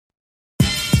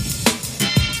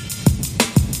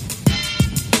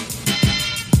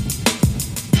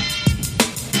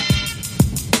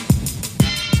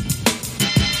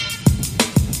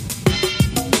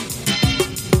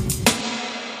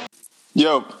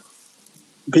Yo,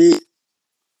 Pete,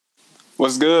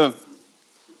 what's good?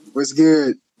 what's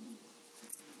good?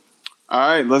 All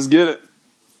right, let's get it.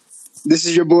 This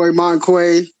is your boy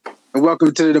Monquay, and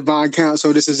welcome to the Divine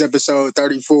Council. This is episode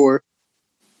 34.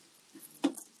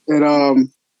 And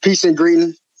peace and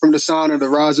greeting from the sound of the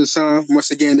rising sun.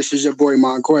 Once again, this is your boy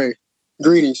Monquay.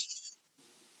 Greetings.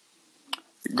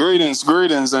 Greetings,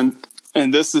 and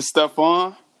this is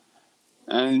Stephon,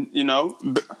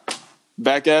 and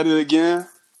back at it again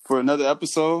for another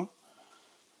episode.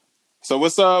 So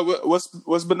what's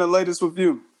been the latest with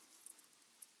you?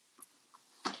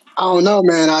 I don't know,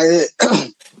 man.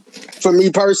 For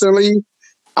me personally,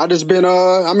 I just been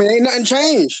ain't nothing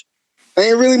changed.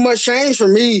 Ain't really much change for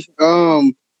me.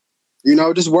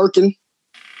 Just working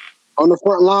on the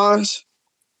front lines.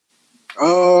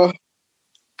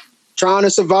 Trying to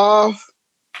survive,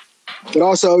 but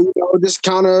also, just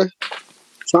kind of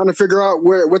trying to figure out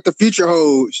what the future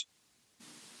holds.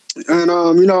 And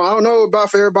I don't know about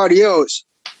for everybody else,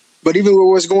 but even with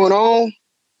what's going on,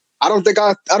 I don't think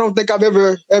I've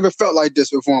ever felt like this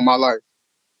before in my life.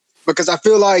 Because I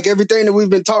feel like everything that we've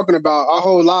been talking about our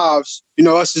whole lives,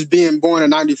 us as being born in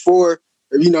 '94,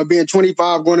 being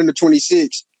 25 going into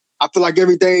 26, I feel like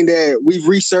everything that we've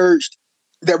researched,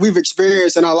 that we've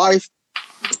experienced in our life,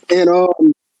 and I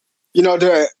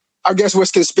guess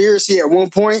was conspiracy at one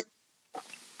point.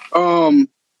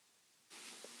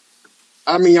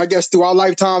 I guess through our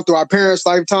lifetime, through our parents'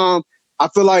 lifetime, I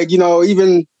feel like,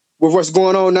 even with what's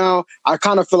going on now, I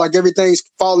kind of feel like everything's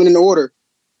falling in order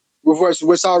with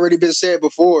what's already been said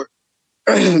before.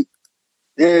 And,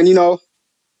 I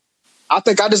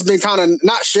think I just been kind of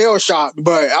not shell shocked,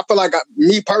 but I feel like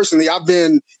me personally, I've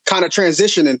been kind of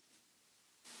transitioning,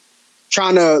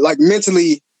 trying to like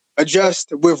mentally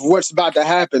adjust with what's about to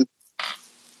happen.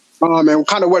 And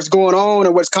kind of what's going on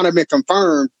and what's kind of been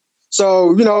confirmed.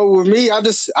 So, with me, I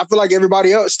feel like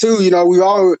everybody else too,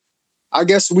 I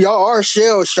guess we all are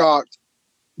shell shocked.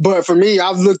 But for me,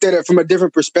 I've looked at it from a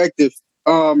different perspective,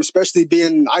 especially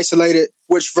being isolated,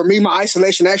 which for me, my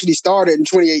isolation actually started in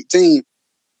 2018.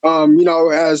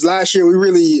 As last year, we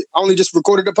really only just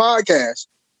recorded the podcast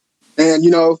and,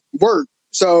 work.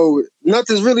 So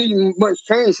nothing's really much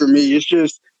changed for me. It's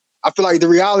just, I feel like the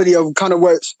reality of kind of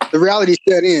what's the reality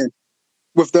set in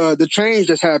with the change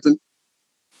that's happened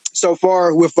so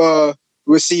far with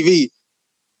CV,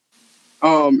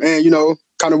 and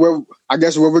kind of where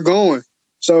we're going.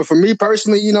 So for me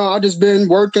personally, I've just been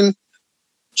working,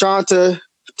 trying to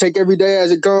take every day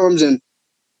as it comes, and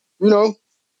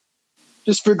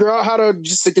just figure out how to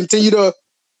continue to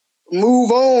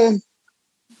move on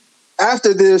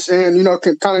after this, and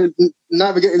kind of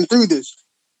navigating through this.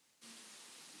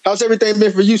 How's everything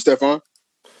been for you, Stephon?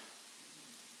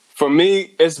 For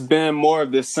me, it's been more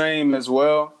of the same as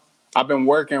well. I've been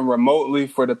working remotely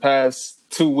for the past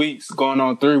 2 weeks, going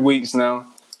on 3 weeks now.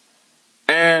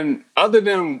 And other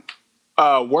than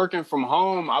working from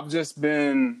home, I've just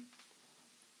been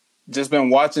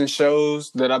watching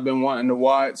shows that I've been wanting to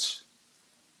watch,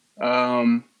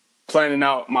 planning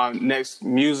out my next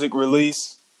music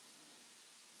release,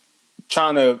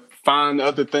 trying to find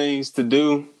other things to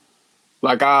do.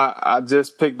 Like I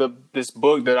just picked up this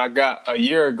book that I got a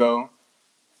year ago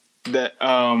that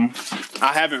I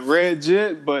haven't read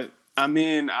yet, but I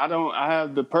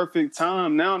have the perfect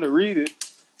time now to read it.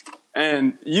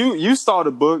 And you saw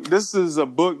the book. This is a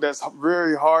book that's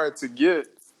very hard to get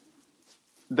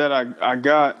that I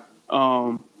got.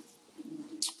 And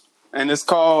it's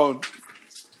called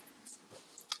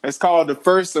The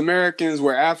First Americans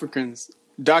Were Africans: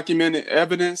 Documented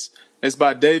Evidence. It's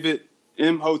by David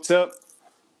Imhotep.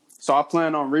 So I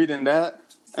plan on reading that.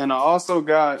 And I also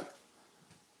got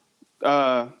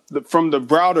from the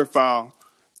Browder File,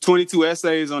 22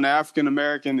 essays on the African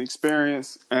American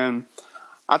experience. And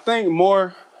I think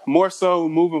more so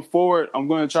moving forward, I'm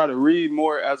going to try to read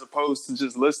more as opposed to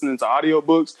just listening to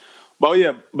audiobooks.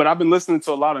 But I've been listening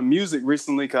to a lot of music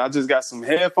recently because I just got some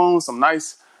headphones, some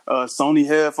nice Sony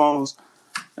headphones.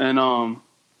 And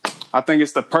I think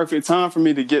it's the perfect time for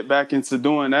me to get back into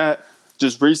doing that,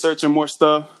 just researching more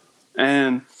stuff.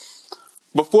 And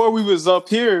before we was up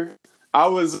here, I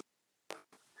was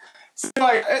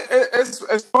like,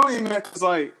 it's funny, man, because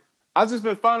like I just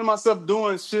been finding myself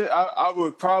doing shit I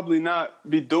would probably not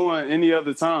be doing any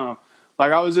other time.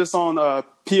 Like I was just on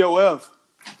POF,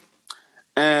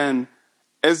 and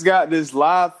it's got this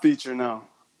live feature now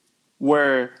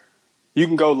where you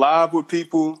can go live with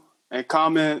people and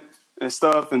comment and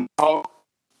stuff and talk.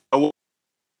 And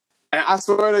I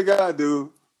swear to God, dude,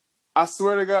 I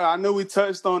know we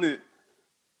touched on it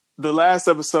the last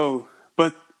episode,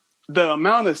 but the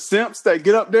amount of simps that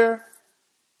get up there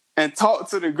and talk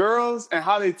to the girls and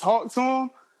how they talk to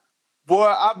them, boy,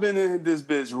 I've been in this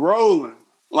bitch rolling.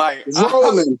 Like,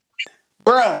 rolling.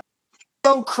 Bruh,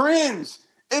 so cringe.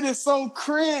 It is so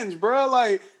cringe, bruh.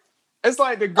 Like, it's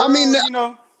like the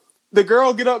girl, the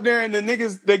girl get up there and the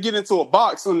niggas, they get into a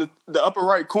box on the upper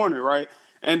right corner, right?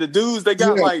 And the dudes, they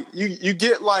got like, you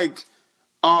get like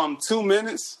 2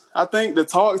 minutes, I think, to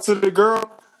talk to the girl.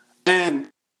 And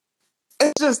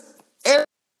it's just,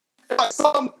 like,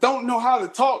 some don't know how to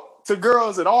talk to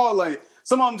girls at all. Like,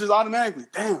 some of them just automatically,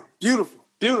 damn, beautiful,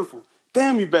 beautiful.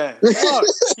 Damn, you bad. Fuck,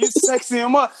 you sexy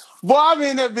him up. Boy, I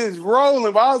mean, that bitch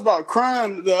rolling, but I was about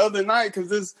crying the other night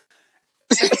because it's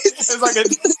like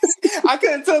I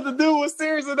couldn't tell the dude was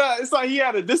serious or not. It's like he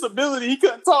had a disability. He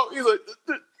couldn't talk. He's like,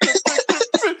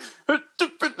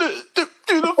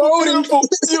 beautiful,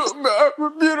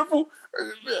 beautiful.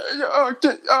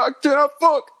 Can I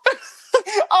fuck?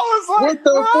 I was like, what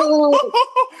the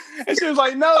fuck? And she was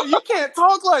like, no, you can't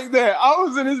talk like that. I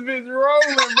was in this bitch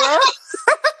rolling, bro.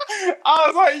 I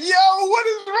was like, yo, what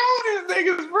is wrong with these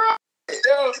niggas, bro?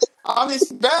 Yo, I mean,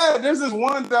 she's bad. There's this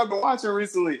one that I've been watching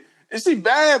recently. And she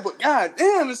bad, but god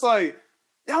damn, it's like,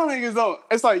 y'all niggas don't,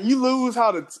 it's like you lose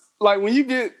how to, like when you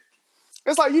get,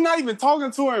 it's like you're not even talking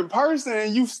to her in person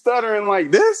and you stuttering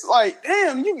like this. Like,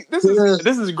 damn, this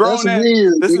is grown ass,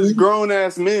 weird, this is grown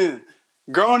ass men.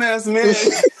 Grown ass men.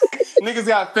 Niggas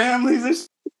got families and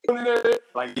shit.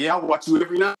 Like, yeah, I'll watch you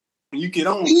every night when you get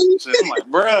on. I'm like,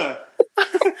 bruh.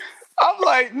 I'm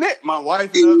like, Nick, my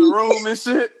wife in the other room and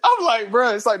shit. I'm like,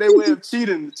 bruh, it's like they way of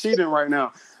cheating right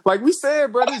now. Like we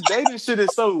said, bro, this dating shit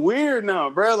is so weird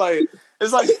now, bro. Like,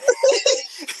 it's like,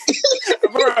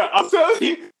 bruh, I'm telling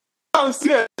you, I don't see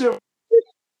that shit.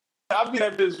 I be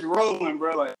that bitch rolling,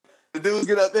 bro. Like, the dudes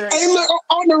get up there. Hey, look,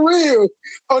 on the real,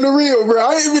 bro.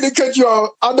 I ain't even to cut you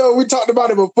off. I know we talked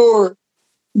about it before,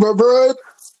 but bro,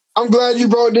 I'm glad you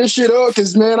brought this shit up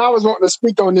because, man, I was wanting to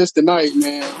speak on this tonight,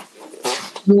 man.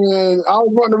 Man, I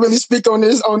was wanting to really speak on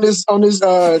this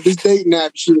dating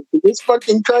app shit. It's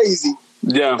fucking crazy.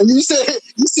 Yeah. And you said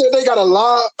they got a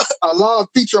live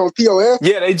feature on POF.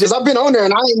 Yeah, they just. I've been on there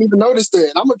and I ain't even noticed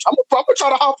it. I'm gonna try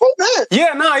to hop on that.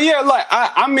 Yeah, like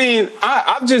I mean,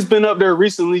 I've just been up there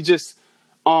recently, just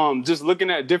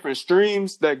looking at different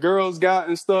streams that girls got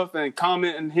and stuff, and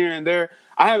commenting here and there.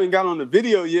 I haven't got on the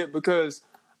video yet because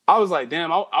I was like,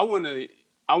 damn, I want to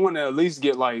at least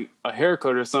get like a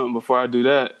haircut or something before I do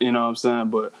that. You know what I'm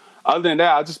saying? But other than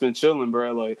that, I just been chilling,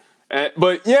 bro. Like.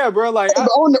 But yeah, bro, like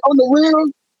on the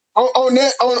real,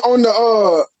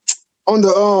 on the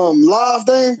live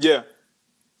thing,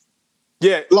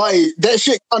 yeah, like that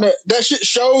shit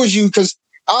shows you because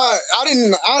I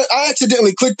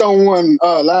accidentally clicked on one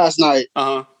last night,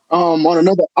 on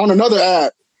another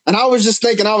app, and I was just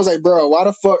thinking, I was like, bro, why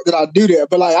the fuck did I do that?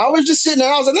 But like, I was just sitting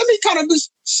there, I was like, let me kind of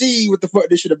just see what the fuck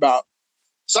this shit about.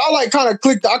 So I like kind of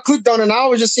clicked on it, and I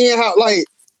was just seeing how like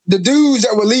the dudes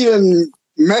that were leaving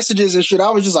messages and shit, I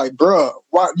was just like, bruh,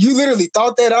 why you literally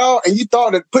thought that out and you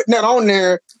thought that putting that on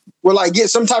there would like get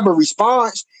some type of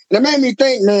response. And it made me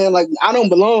think, man, like I don't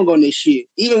belong on this shit.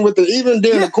 Even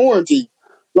during the quarantine.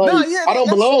 Like I don't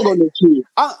belong on this shit.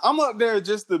 I'm up there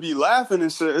just to be laughing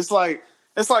and shit. It's like,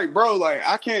 bro, like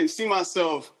I can't see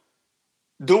myself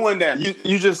doing that.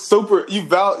 You just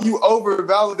you over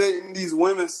validating these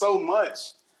women so much.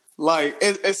 Like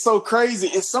it's so crazy.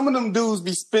 And some of them dudes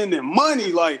be spending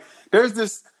money. Like there's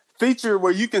this feature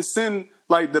where you can send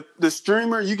like the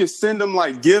streamer, you can send them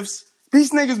like gifts.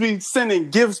 These niggas be sending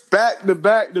gifts back to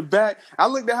back to back. I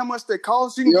looked at how much they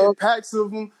cost. You can get packs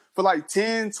of them for like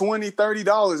 $10, $20,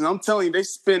 $30. And I'm telling you, they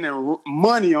spending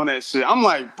money on that shit. I'm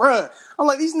like, bruh. I'm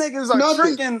like, these niggas are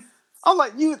tricking. I'm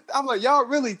like, y'all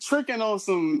really tricking on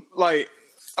some, like,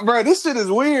 bruh, this shit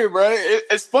is weird, bruh.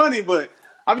 It's funny, but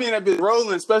I mean, that bitch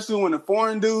rolling, especially when the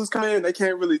foreign dudes come in. They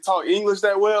can't really talk English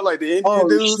that well, like the Indian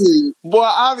dudes. Shit. Boy,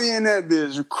 I be in that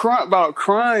bitch about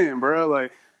crying, bro.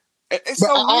 Like, it's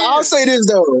so weird. I'll say this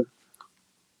though.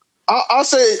 I'll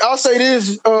say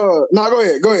this. No, go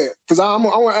ahead, because I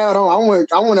want to add on. I want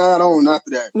to add on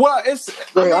after that. Well,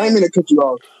 I ain't mean to cut you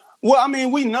off. Well, I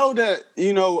mean, we know that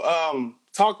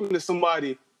talking to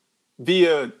somebody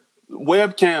via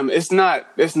webcam,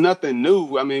 it's nothing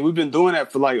new. I mean, we've been doing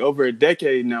that for like over a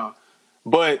decade now.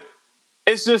 But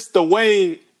it's just the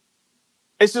way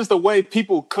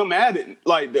people come at it.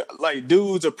 Like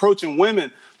dudes approaching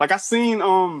women. Like I seen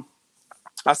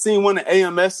one of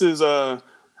AMS's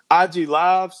IG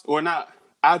lives, or not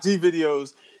IG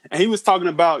videos, and he was talking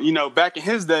about, back in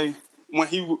his day when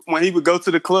he would go to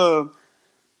the club,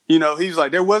 he was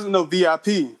like, there wasn't no VIP.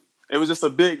 It was just a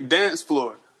big dance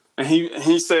floor. And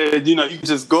he said, you can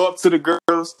just go up to the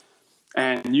girls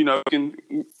and, you can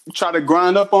try to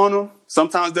grind up on them.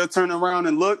 Sometimes they'll turn around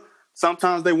and look.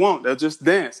 Sometimes they won't. They'll just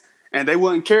dance. And they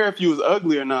wouldn't care if you was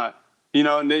ugly or not. You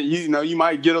know, and then, you know, you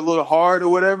might get a little hard or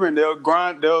whatever, and they'll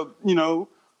grind, they'll, you know,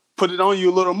 put it on you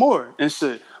a little more and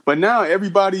shit. But now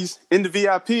everybody's in the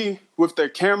VIP with their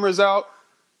cameras out,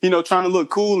 you know, trying to look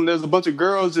cool. And there's a bunch of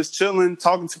girls just chilling,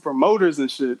 talking to promoters and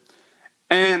shit.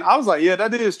 And I was like, yeah,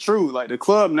 that is true. Like, the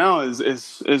club now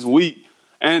is weak.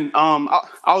 And I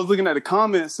was looking at the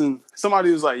comments, and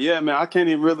somebody was like, yeah, man, I can't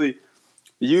even really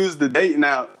use the dating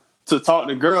app to talk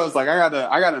to girls. Like, I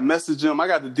gotta message them. I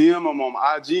got to DM them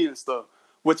on IG and stuff.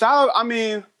 Which I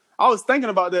mean, I was thinking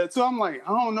about that too. I'm like, I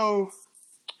don't know.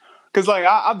 Cause like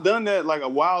I've done that like a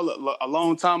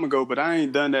long time ago, but I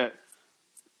ain't done that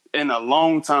in a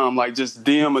long time. Like, just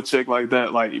DM a chick like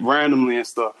that, like randomly and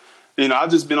stuff. You know, I've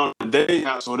just been on the dating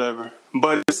apps or whatever.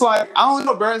 But it's like, I don't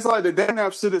know, bro. It's like the dating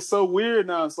app shit is so weird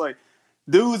now. It's like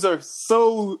dudes are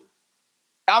so,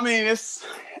 I mean, it's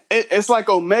like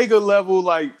Omega level,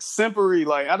 like simpery.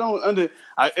 Like, I don't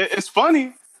it's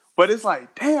funny, but it's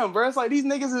like, damn, bro. It's like these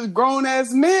niggas is grown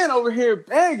ass men over here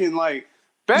begging for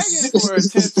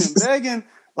attention, begging.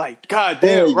 Like, God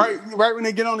damn, right when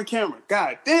they get on the camera,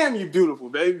 God damn, you beautiful,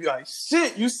 baby. Like,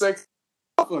 shit, you sexy.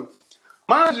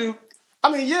 Mind you,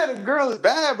 I mean, yeah, the girl is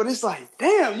bad, but it's like,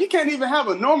 damn, you can't even have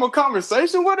a normal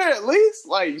conversation with her at least.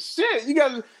 Like, shit,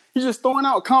 you're just throwing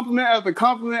out compliment after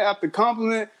compliment after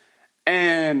compliment,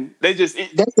 and they just...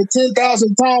 That's the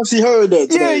 10,000 times she heard that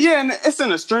today. Yeah, and it's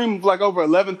in a stream of like over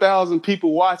 11,000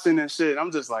 people watching and shit.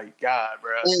 I'm just like, God,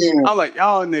 bro. Yeah. I'm like,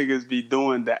 y'all niggas be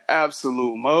doing the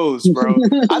absolute most, bro.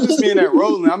 I just be in there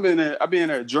rolling. I be in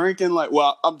there drinking. Like,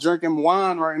 well, I'm drinking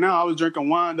wine right now. I was drinking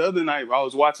wine the other night while I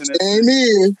was watching that.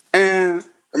 Amen. And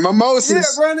mimosas. Yeah,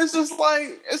 bro. And it's just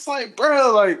like,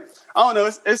 bro, like, I don't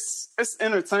know. It's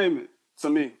entertainment to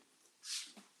me.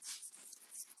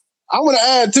 I want to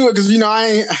add to it because, you know,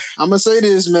 I'm going to say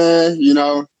this, man. You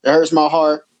know, it hurts my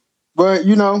heart. But,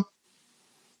 you know,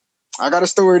 I got a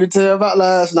story to tell about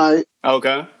last night.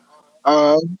 Okay.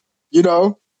 You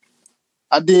know,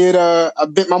 I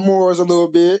bent my morals a little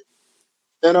bit.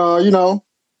 And, you know,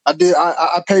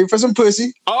 I paid for some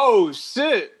pussy. Oh,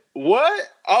 shit. What?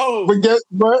 Oh. But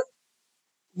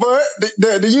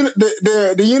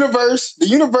the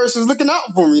universe is looking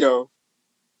out for me, though.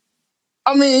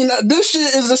 I mean, this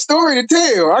shit is a story to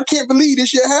tell. I can't believe this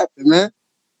shit happened, man.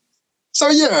 So,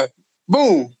 yeah,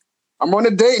 boom. I'm on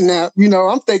a dating app. You know,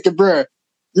 I'm thinking, bruh,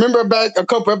 remember back a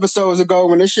couple episodes ago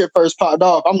when this shit first popped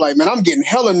off? I'm like, man, I'm getting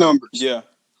hella numbers. Yeah.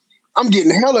 I'm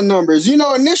getting hella numbers. You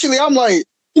know, initially, I'm like,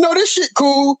 you know, this shit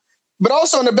cool. But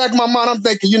also in the back of my mind, I'm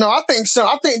thinking, you know, I think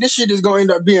this shit is going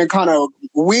to end up being kind of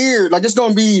weird. Like, it's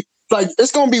going to be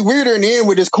weirder in the end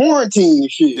with this quarantine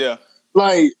shit. Yeah.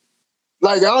 Like,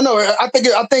 I don't know. I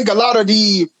think a lot of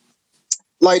this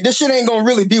shit ain't gonna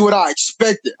really be what I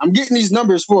expected. I'm getting these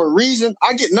numbers for a reason.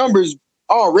 I get numbers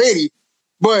already,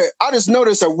 but I just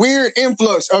noticed a weird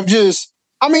influx of just,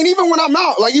 I mean, even when I'm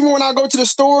out, like even when I go to the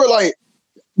store, like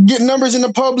getting numbers in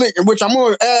the public, which I'm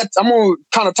gonna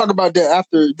kind of talk about that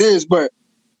after this, but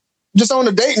just on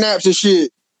the dating apps and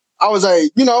shit, I was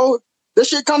like, you know, this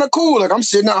shit kind of cool. Like, I'm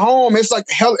sitting at home. It's like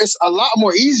hell. It's a lot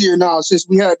more easier now since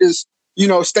we had this, you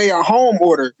know, stay at home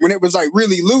order when it was like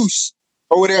really loose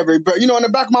or whatever. But, you know, in the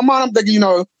back of my mind, I'm thinking, you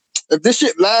know, if this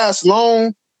shit lasts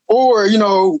long or, you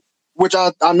know, which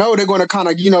I know they're going to kind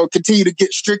of, you know, continue to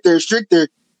get stricter and stricter,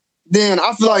 then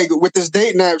I feel like with this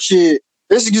dating app shit,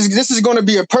 this is going to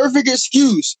be a perfect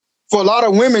excuse for a lot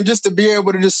of women just to be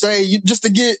able to just say, just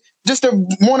to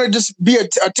want to just be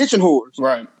attention whores.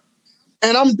 Right.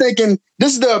 And I'm thinking,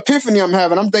 this is the epiphany I'm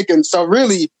having. I'm thinking, so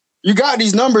really, you got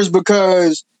these numbers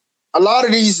because a lot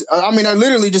of these, I mean, are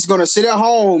literally just going to sit at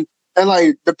home and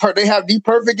like they have the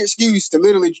perfect excuse to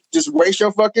literally just waste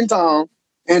your fucking time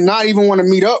and not even want to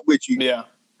meet up with you. Yeah.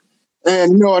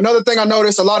 And, you know, another thing I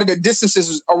noticed, a lot of the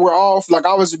distances were off. Like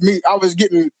I was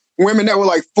getting women that were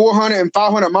like 400 and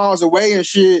 500 miles away and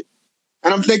shit.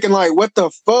 And I'm thinking like, what the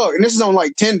fuck? And this is on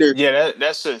like Tinder. Yeah,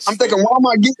 that's just. I'm thinking, why am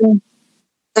I getting?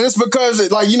 And it's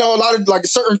because, like, you know, a lot of, like,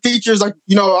 certain features, like,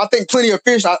 you know, I think Plenty of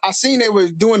Fish, I seen they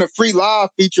was doing a free live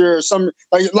feature or something.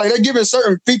 Like they're giving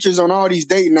certain features on all these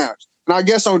dating apps. And I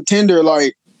guess on Tinder,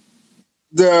 like,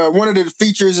 one of the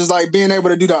features is, like, being able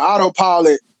to do the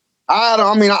autopilot. I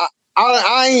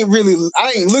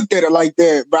ain't looked at it like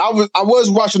that. But I was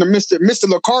watching a Mr.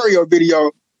 Lucario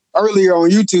video earlier on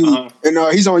YouTube. And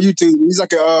he's on YouTube. He's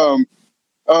like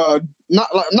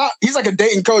he's like a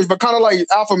dating coach, but kind of like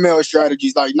alpha male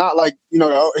strategies, like not like, you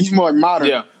know, he's more like modern.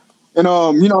 Yeah. And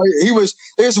you know,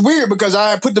 it's weird because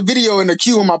I put the video in the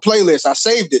queue on my playlist. I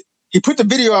saved it. He put the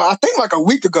video out, I think like a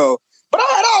week ago, but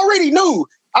I already knew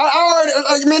I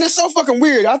already, like, man, it's so fucking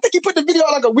weird. I think he put the video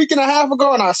out like a week and a half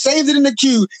ago, and I saved it in the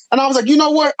queue. And I was like, you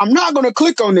know what? I'm not gonna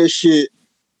click on this shit.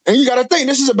 And you got to think,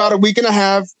 this is about a week and a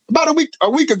half, about a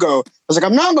week ago. I was like,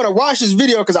 I'm not gonna watch this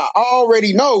video because I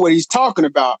already know what he's talking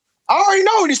about. I already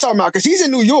know what he's talking about because he's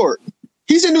in New York.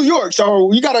 He's in New York,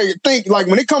 so you gotta think, like,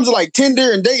 when it comes to like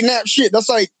Tinder and dating app shit, that's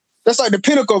like the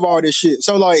pinnacle of all this shit.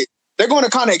 So like, they're going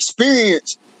to kind of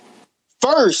experience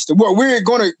first what we're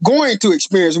going to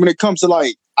experience when it comes to,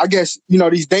 like, I guess, you know,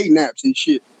 these dating apps and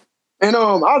shit. And I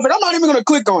was like, I'm not even going to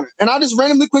click on it. And I just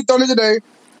randomly clicked on it today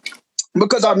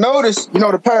because I've noticed, you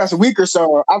know, the past week or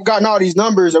so, I've gotten all these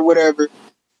numbers or whatever,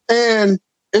 and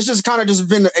it's just kind of just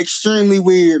been extremely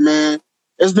weird, man.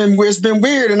 It's been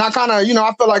weird, and I kind of, you know,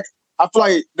 I feel like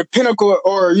the pinnacle,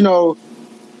 or, you know,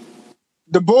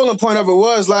 the boiling point of it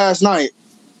was last night.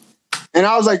 And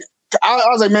I was like,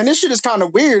 man, this shit is kind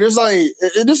of weird. It's like,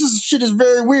 shit is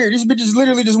very weird. These bitches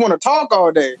literally just want to talk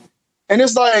all day. And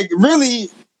it's like, really,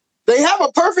 they have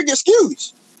a perfect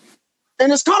excuse.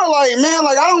 And it's kind of like, man,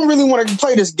 like, I don't really want to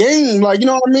play this game. Like, you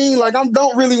know what I mean? Like, I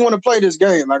don't really want to play this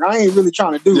game. Like, I ain't really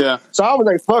trying to do it. So I was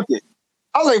like, fuck it.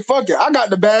 I got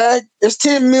the bag. It's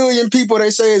 10 million people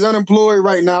they say is unemployed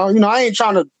right now. You know, I ain't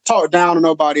trying to talk down to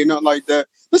nobody or nothing like that.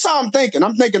 This is how I'm thinking.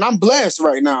 I'm thinking I'm blessed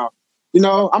right now. You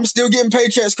know, I'm still getting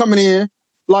paychecks coming in.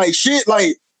 Like, shit,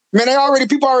 like, man,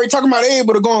 people already talking about they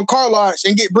able to go on car lots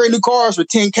and get brand new cars for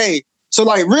 $10K. So,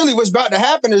 like, really what's about to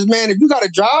happen is, man, if you got a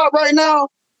job right now,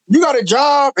 you got a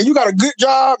job and you got a good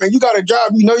job and you got a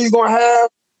job you know you're going to have,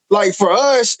 like, for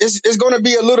us, it's going to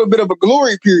be a little bit of a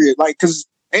glory period. Like, because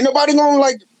ain't nobody going to,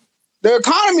 like, the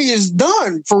economy is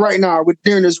done for right now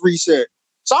during this reset.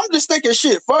 So I'm just thinking,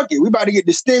 shit, fuck it. We about to get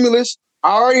the stimulus.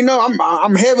 I already know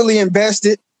I'm heavily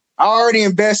invested. I already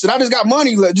invested. I just got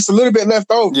money left, just a little bit left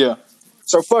over. Yeah.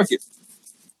 So fuck it.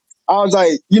 I was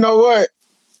like, you know what?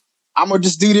 I'm going to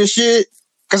just do this shit.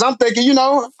 Because I'm thinking, you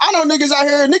know, I know niggas out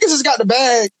here. Niggas has got the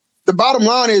bag. The bottom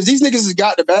line is these niggas has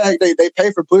got the bag. They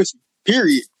pay for pussy.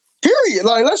 Period.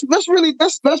 Like, let's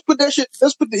put that shit,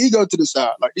 let's put the ego to the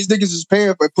side. Like, these niggas is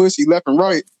paying for pussy left and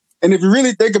right. And if you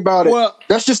really think about it,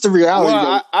 that's just the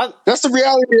reality. That's the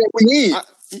reality that we need.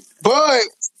 But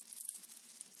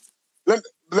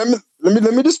let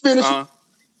me just finish.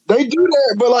 They do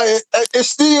that, but like, it's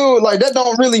still like, that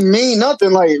don't really mean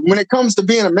nothing. Like, when it comes to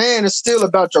being a man, it's still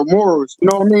about your morals. You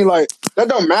know what I mean? Like, that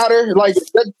don't matter. Like,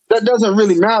 that doesn't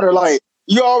really matter. Like,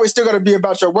 you always still got to be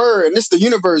about your word, and it's the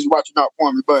universe watching out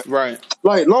for me. But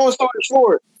like, long story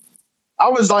short, I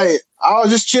was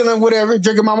just chilling, whatever,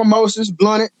 drinking my mimosas,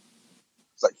 blunted.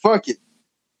 It's like, fuck it.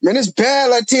 Man, this bad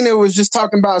Latina was just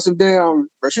talking about some damn,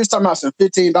 bro, she was talking about some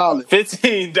 $15.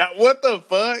 $15? What the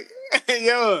fuck?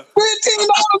 Yo. $15?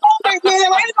 Man, ain't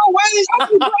no way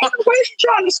she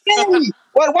trying to scam me.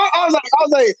 What? I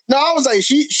was like,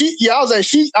 she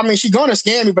gonna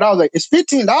scam me, but I was like, it's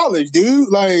 $15, dude.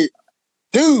 Like,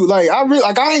 I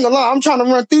ain't gonna lie, I'm trying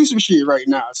to run through some shit right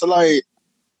now. So like,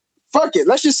 fuck it.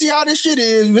 Let's just see how this shit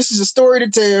is. This is a story to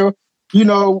tell, you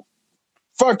know,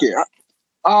 fuck it.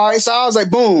 All right, so I was like,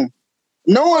 boom.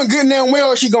 No one good and damn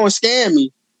well she gonna scam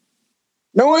me.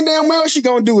 No one damn well she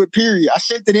gonna do it, period. I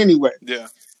sent it anyway. Yeah.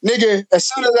 Nigga, as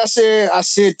soon as I said I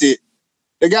sent it,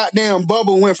 the goddamn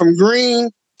bubble went from green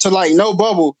to like no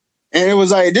bubble. And it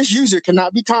was like, this user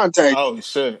cannot be contacted. Oh,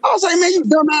 shit. I was like, man, you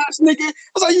dumbass nigga. I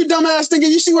was like, you dumbass nigga,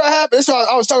 you see what happens? So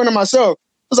I was talking to myself.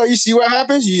 I was like, you see what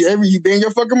happens? You bend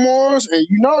your fucking morals, and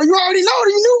you already know,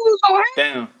 you knew what was gonna happen.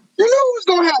 Damn. You knew what was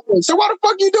gonna happen. So why the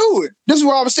fuck you do it? This is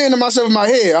what I was saying to myself in my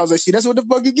head. I was like, see, that's what the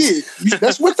fuck you get.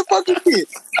 That's what the fuck you get.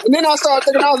 And then I started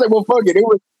thinking, I was like, well, fuck it. It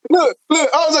was look.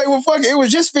 I was like, well, fuck it. It was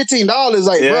just $15.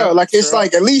 Like, bro, like, it's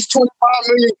like at least 25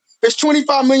 million. There's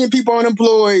 25 million people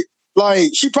unemployed.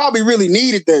 Like, she probably really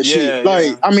needed that shit.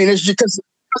 Like, I mean, it's just because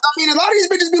a lot of these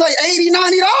bitches be like $80,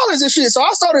 $90 and shit. So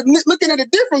I started looking at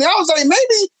it differently. I was like,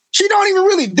 maybe she don't even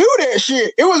really do that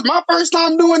shit. It was my first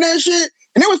time doing that shit.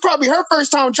 And it was probably her first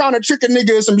time trying to trick a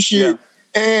nigga or some shit.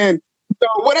 Yeah. And so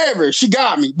whatever, she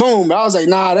got me. Boom. I was like,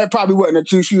 nah, that probably wasn't the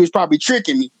truth. She was probably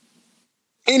tricking me.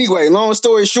 Anyway, long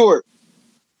story short,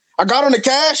 I got on the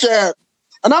Cash App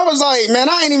and I was like, man,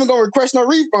 I ain't even gonna request no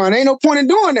refund. Ain't no point in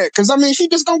doing that. Cause I mean, she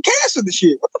just gonna cancel the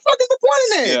shit. What the fuck is the point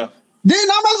in that? Yeah.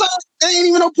 Then I was like, there ain't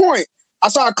even no point.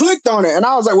 So I clicked on it and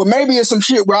I was like, well, maybe it's some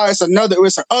shit where it's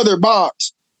an other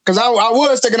box. Cause I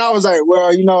was thinking, I was like,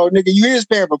 well, you know, nigga, you is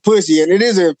paying for pussy and it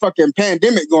is a fucking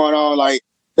pandemic going on. Like,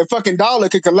 the fucking dollar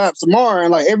could collapse tomorrow and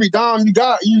like every dime you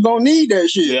got, you gonna need that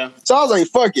shit. Yeah. So I was like,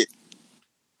 fuck it.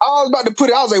 I was about to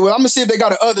put it, I was like, well, I'm gonna see if they got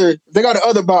the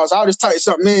other box. I'll just type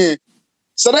something in.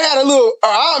 So they had a little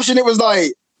option. It was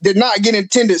like, did not get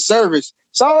intended service.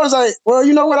 So I was like, well,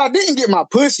 you know what? I didn't get my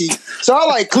pussy. So I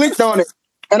like clicked on it.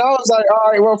 And I was like,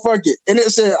 all right, well, fuck it. And it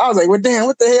said, I was like, well, damn,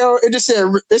 what the hell?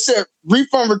 It said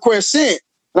refund request sent.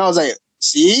 And I was like,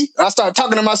 see? I started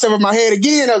talking to myself in my head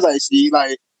again. I was like, see,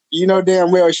 like, you know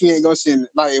damn well she ain't gonna send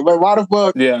it. Like, why the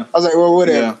fuck? Yeah. I was like, well,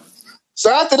 whatever. Yeah. So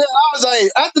after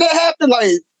that happened,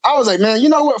 like, I was like, man, you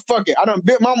know what? Fuck it. I done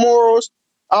bit my morals.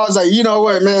 I was like, you know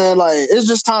what, man? Like, it's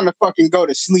just time to fucking go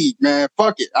to sleep, man.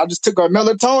 Fuck it. I just took a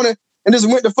melatonin and just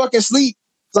went to fucking sleep.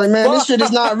 It's like, man, this shit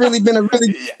has not really been a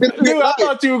really been a good Dude, I night.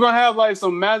 thought you were gonna have like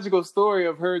some magical story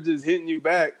of her just hitting you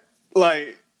back.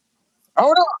 Like,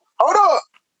 Hold up.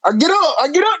 I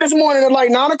get up this morning at like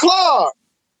 9 o'clock.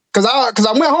 Cause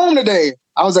I went home today.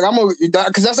 I was like,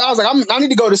 I need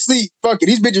to go to sleep. Fuck it.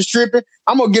 These bitches tripping.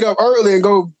 I'm gonna get up early and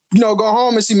go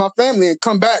home and see my family and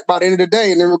come back by the end of the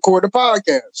day and then record the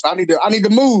podcast. So I need to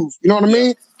move. You know what I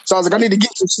mean? So I was like, I need to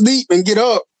get some sleep and get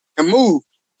up and move.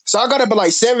 So I got up at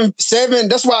like 7.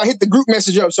 That's why I hit the group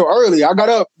message up so early. I got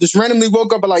up, just randomly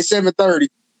woke up at like 7:30.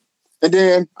 And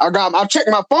then I checked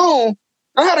my phone.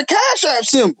 I had a Cash App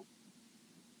symbol.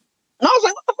 And I was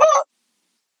like, what the fuck?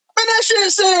 Man, that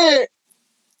shit said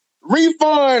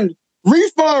refund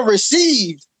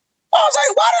received. I was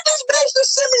like, why did this bitch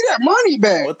just send me that money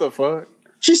back? what the fuck?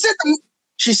 She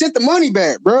sent the money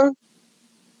back, bro.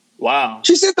 Wow.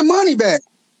 She sent the money back.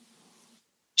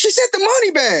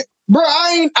 Bro,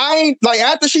 I ain't like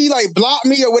after she like blocked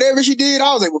me or whatever she did,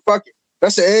 I was like, well, fuck it.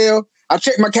 That's an L. I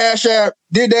checked my Cash App,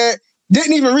 did that.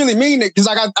 Didn't even really mean it because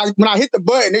when I hit the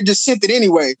button, it just sent it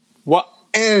anyway. What?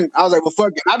 And I was like, well,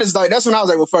 fuck it. That's when I was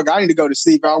like, well, fuck it. I need to go to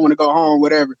sleep. I want to go home,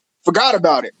 whatever. Forgot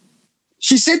about it.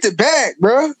 She sent it back,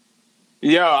 bro.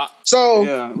 Yeah. So,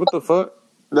 yeah. What the fuck?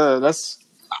 That's.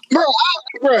 Bro,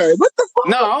 what the fuck?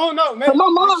 No, I don't know. Maybe my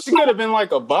mom she could have been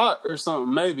like a bot or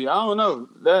something. Maybe I don't know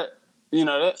that. You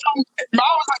know that.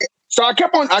 So I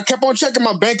kept on checking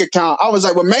my bank account. I was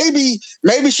like, well, maybe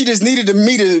she just needed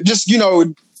me to just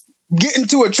get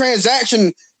into a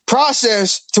transaction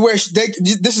process to where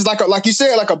this is like you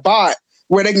said, like a bot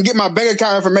where they can get my bank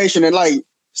account information and like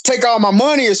take all my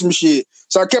money or some shit.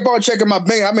 So I kept on checking my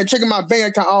bank. I've been checking my bank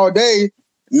account all day.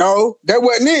 No, that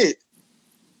wasn't it.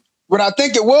 What I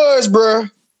think it was, bro.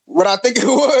 I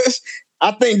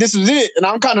think this was it.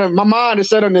 And my mind is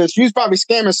set on this. She was probably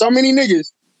scamming so many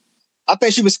niggas. I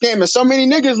think she was scamming so many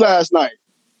niggas last night.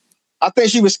 I think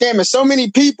she was scamming so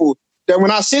many people that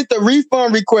when I sent the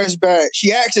refund request back,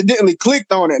 she accidentally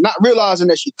clicked on it, not realizing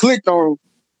that she clicked on,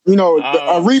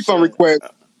 a refund request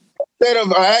instead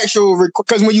of an actual request.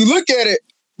 Because when you look at it,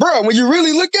 bro, when you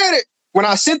really look at it, when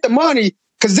I sent the money,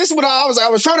 because this is what I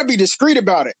was trying to be discreet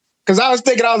about it. Because I was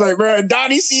like, bro,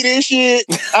 Donnie see this shit.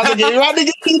 I was like, if my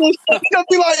nigga see this shit, he gonna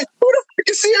be like, who the fuck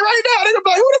can see it right now? They gonna be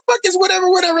like, who the fuck is whatever,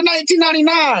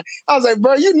 1999? I was like,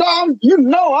 bro,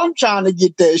 I'm trying to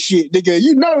get that shit, nigga.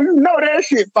 You know that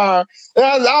shit fire. And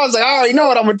I was like, I already know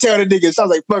what I'm gonna tell the niggas. So I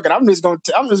was like, fuck it, I'm just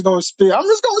gonna spit. I'm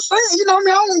just gonna say it. You know what I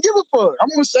mean? I don't give a fuck. I'm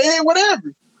gonna say it,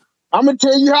 whatever. I'm gonna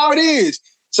tell you how it is.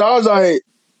 So I was like,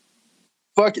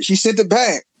 fuck it. She sent it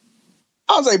back.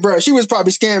 I was like, bro, she was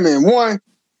probably scamming. One,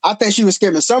 I think she was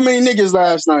scamming so many niggas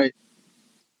last night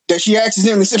that she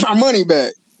accidentally sent my money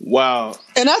back. Wow.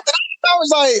 And after that, I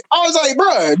was like, bro,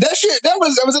 that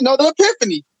was another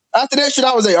epiphany. After that shit,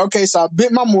 I was like, okay, so I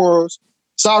bit my morals.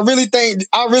 So I really think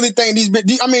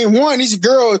these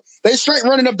girls, they straight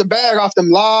running up the bag off them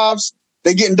lives.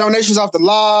 They getting donations off the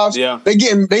lives. Yeah. They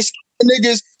scamming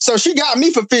niggas. So she got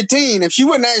me for 15. If she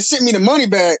wouldn't have sent me the money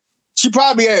back, she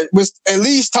probably was at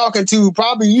least talking to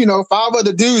 5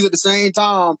 other dudes at the same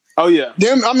time. Oh yeah.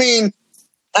 And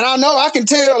I know I can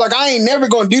tell, like, I ain't never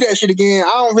gonna do that shit again. I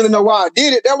don't really know why I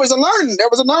did it. That was a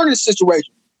learning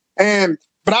situation.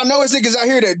 But I know it's niggas out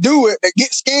here that do it, that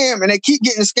get scammed, and they keep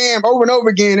getting scammed over and over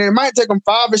again. And it might take them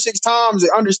 5 or 6 times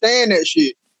to understand that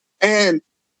shit. And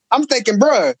I'm thinking,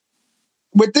 bruh,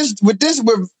 with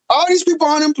all these people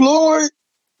unemployed,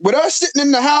 with us sitting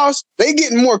in the house, they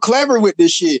getting more clever with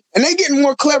this shit. And they getting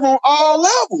more clever on all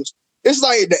levels. It's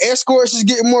like the escorts is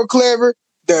getting more clever.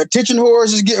 The attention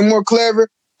whores is getting more clever.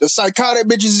 The psychotic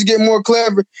bitches is getting more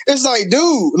clever. It's like,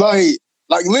 dude, like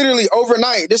literally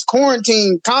overnight, this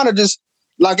quarantine kind of just,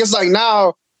 like, it's like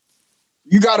now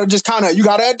you gotta adapt.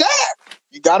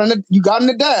 You gotta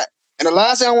adapt. And the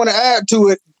last thing I want to add to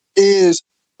it is,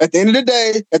 at the end of the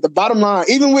day, at the bottom line,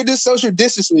 even with this social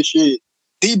distancing shit,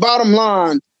 the bottom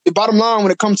line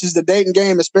when it comes to the dating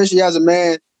game, especially as a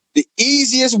man, the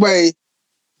easiest way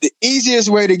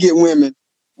to get women,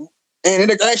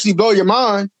 and it actually blow your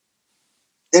mind,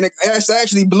 and it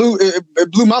actually blew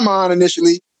my mind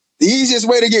initially. The easiest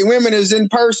way to get women is in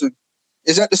person,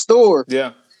 is at the store.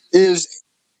 Yeah. Is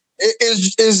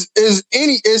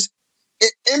is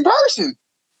in person.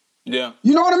 Yeah.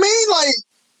 You know what I mean? Like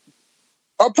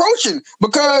approaching,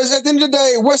 because at the end of the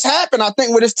day, what's happened, I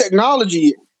think, with this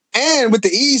technology and with the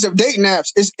ease of dating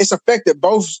apps, it's affected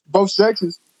both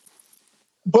sexes.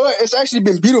 But it's actually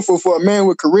been beautiful for a man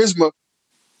with charisma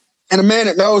and a man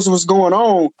that knows what's going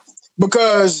on.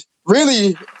 Because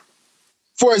really,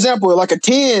 for example, like a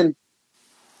 10,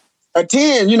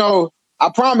 you know, I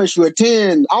promise you, a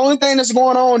 10, the only thing that's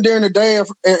going on during the day in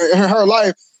her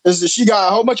life is that she got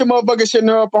a whole bunch of motherfuckers hitting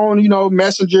her up on, you know,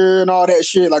 Messenger and all that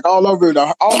shit, like all over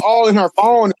all in her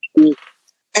phone.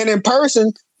 And in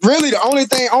person, really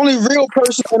the only real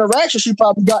person interaction she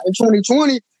probably got in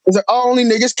 2020 is that only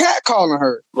niggas catcalling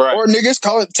her. Right. Or niggas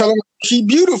telling her she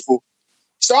beautiful.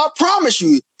 So I promise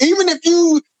you, even if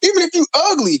you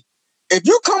ugly, if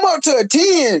you come up to a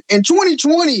 10 in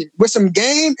 2020 with some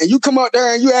game and you come up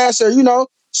there and you ask her, you know,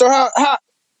 so how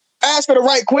ask her the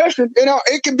right question, you know,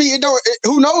 it can be,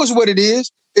 who knows what it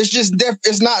is. It's just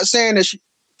it's not saying that she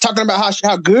talking about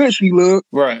how good she look,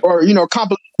 right, or, you know,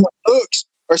 complimenting her looks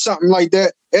or something like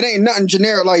that. It ain't nothing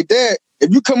generic like that.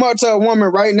 If you come up to a woman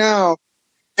right now,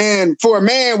 and for a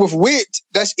man with wit,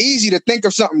 that's easy to think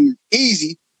of something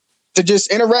easy to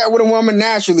just interact with a woman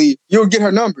naturally, you'll get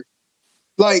her number.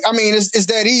 Like, I mean, it's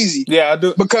that easy. Yeah, I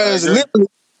do. Because literally,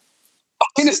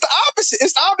 and it's the opposite.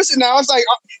 It's the opposite now.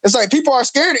 It's like people are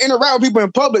scared to interact with people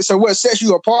in public. So what sets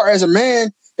you apart as a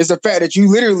man is the fact that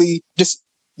you literally just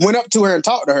went up to her and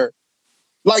talked to her.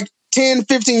 Like 10,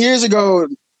 15 years ago,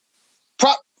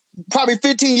 probably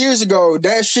 15 years ago,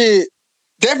 that shit,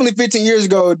 definitely 15 years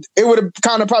ago, it would have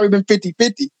kind of probably been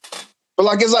 50-50. But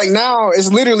like, it's like now,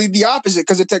 it's literally the opposite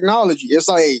because of technology. It's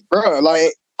like, bro,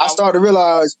 like I started to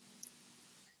realize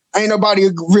ain't nobody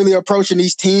really approaching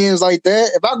these teens like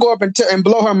that. If I go up and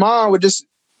blow her mind with just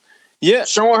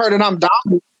showing her that I'm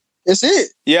dominant, it's it.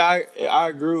 Yeah, I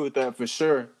agree with that for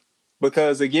sure.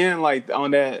 Because again, like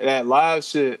on that live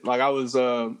shit, like I was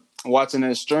watching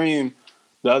that stream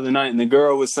the other night, and the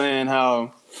girl was saying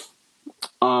how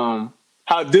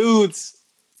dudes,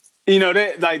 you know,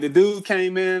 that like the dude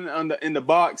came in in the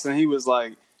box and he's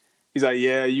like,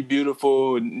 yeah, you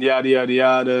beautiful and yada yada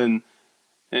yada,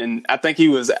 and I think he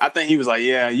was like,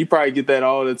 yeah, you probably get that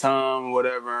all the time or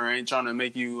whatever. I ain't trying to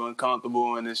make you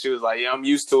uncomfortable. And then she was like, yeah, I'm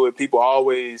used to it. People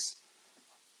always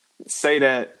say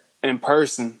that in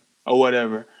person or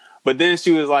whatever. But then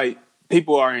she was like,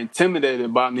 people are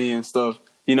intimidated by me and stuff,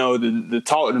 you know, to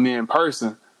talk to me in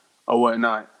person or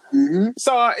whatnot. Mm-hmm.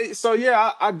 So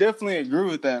yeah, I definitely agree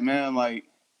with that, man. Like,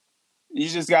 you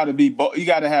just got to you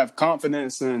got to have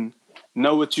confidence and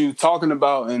know what you're talking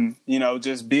about, and, you know,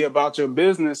 just be about your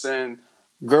business. And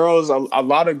girls, a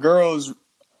lot of girls,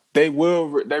 they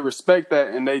respect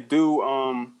that, and they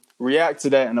do react to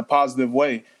that in a positive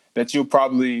way that you'll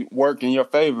probably work in your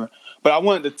favor. But I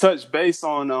wanted to touch base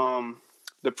on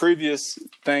the previous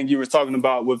thing you were talking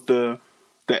about with the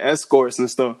escorts and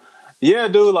stuff. Yeah,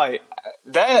 dude, like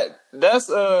that's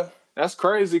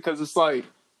crazy, because it's like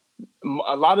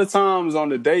a lot of times on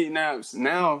the dating apps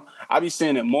now, I be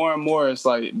seeing it more and more. It's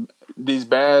like these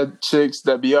bad chicks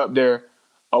that be up there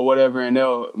or whatever, and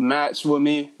they'll match with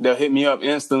me. They'll hit me up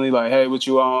instantly, like, "Hey, what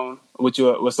you on?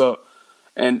 What's up?"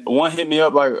 And one hit me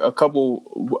up like a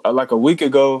couple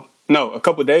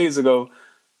days ago.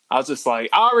 I was just like,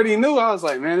 I already knew. I was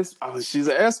like, man, she's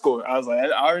an escort. I was like,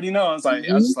 I already know. I was like,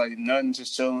 I was just like, nothing,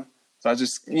 just chilling. So I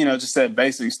just, you know, just said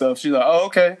basic stuff. She's like, oh,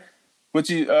 okay. What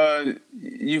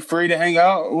you free to hang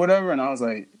out or whatever? And I was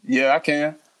like, yeah, I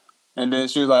can. And then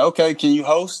she was like, okay, can you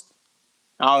host?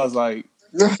 I was like,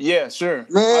 yeah, sure.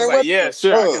 Man, I was like, yeah,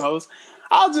 sure, I can host.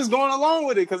 I was just going along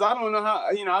with it because I don't know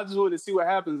how, you know, I just wanted to see what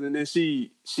happens. And then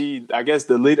she I guess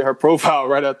deleted her profile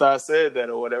right after I said that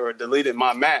or whatever, deleted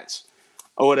my match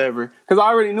or whatever. Because I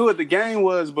already knew what the game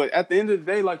was. But at the end of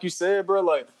the day, like you said, bro,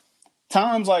 like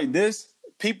times like this,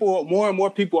 more and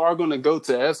more people are going to go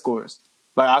to escorts.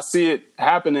 Like, I see it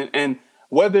happening. And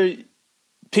whether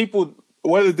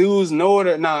dudes know it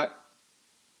or not,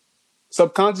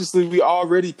 subconsciously, we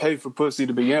already pay for pussy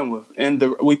to begin with. And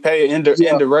we pay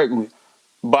indirectly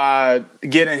by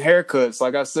getting haircuts,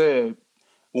 like I said,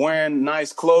 wearing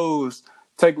nice clothes,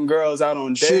 taking girls out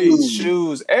on dates,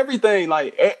 shoes, everything.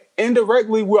 Like,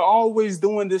 indirectly, we're always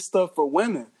doing this stuff for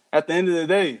women at the end of the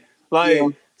day. Like,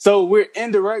 so we're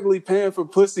indirectly paying for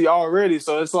pussy already.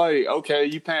 So it's like, okay,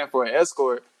 you paying for an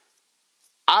escort.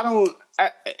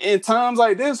 In times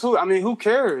like this, who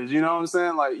cares? You know what I'm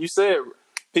saying? Like you said,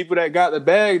 people that got the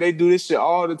bag, they do this shit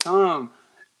all the time.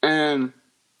 And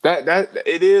that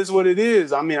it is what it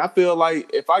is. I mean, I feel like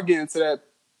if I get into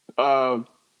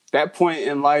that point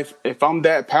in life, if I'm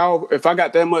that powerful, if I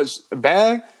got that much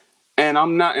bag, and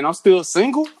I'm still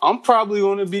single, I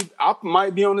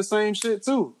might be on the same shit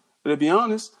too, to be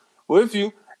honest with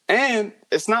you. And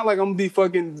it's not like I'm gonna be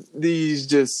fucking these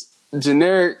just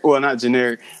generic, well, not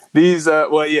generic, these,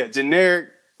 generic,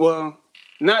 well,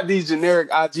 not these generic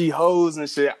IG hoes and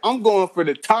shit. I'm going for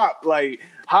the top, like,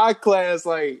 high class,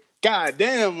 like,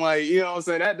 goddamn, like, you know what I'm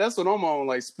saying? That's what I'm on,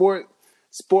 like,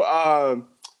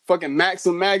 fucking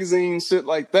Maxim magazine, shit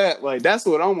like that. Like, that's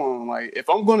what I'm on. Like, if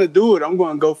I'm gonna do it, I'm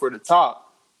gonna go for the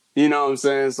top. You know what I'm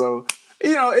saying? So,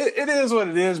 it is what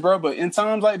it is, bro. But in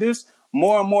times like this,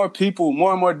 more and more people,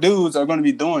 more and more dudes are gonna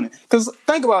be doing it. Cause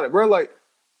think about it, bro. Like,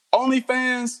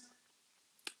 OnlyFans,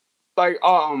 like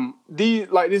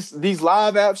these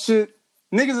live app shit,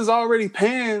 niggas is already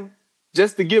paying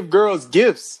just to give girls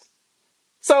gifts.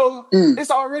 So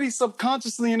it's already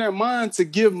subconsciously in their mind to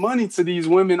give money to these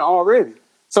women already.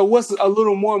 So what's a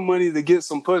little more money to get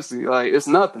some pussy? Like, it's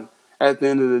nothing at the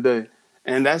end of the day.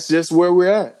 And that's just where we're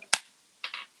at.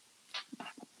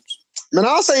 Man,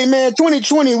 I'll say, man,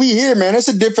 2020, we here, man. It's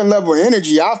a different level of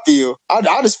energy, I feel. I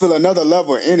just feel another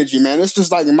level of energy, man. It's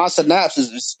just like my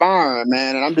synapses is firing,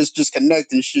 man, and I'm just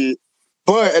connecting shit.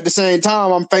 But at the same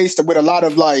time, I'm faced with a lot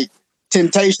of, like,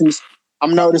 temptations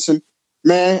I'm noticing.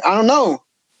 Man, I don't know.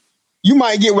 You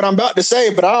might get what I'm about to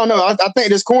say, but I don't know. I think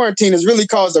this quarantine has really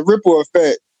caused a ripple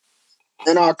effect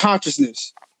in our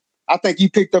consciousness. I think you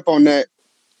picked up on that.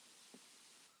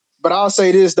 But I'll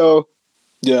say this, though.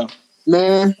 Yeah.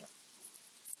 Man,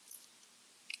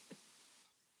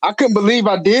 I couldn't believe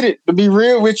I did it, to be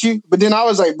real with you. But then I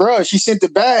was like, bro, she sent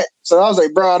it back. So I was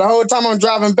like, bro, the whole time I'm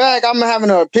driving back, I'm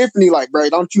having an epiphany like, bro,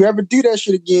 don't you ever do that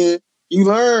shit again. You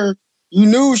learn. You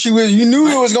knew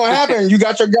it was going to happen. You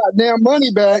got your goddamn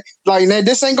money back. Like, man,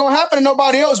 this ain't going to happen to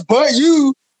nobody else but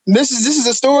you. This is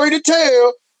a story to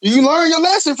tell. You learn your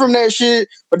lesson from that shit.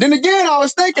 But then again, I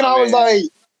was thinking, I was like,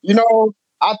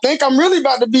 I think I'm really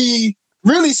about to be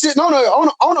really sitting on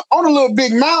a little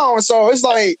big mound. So it's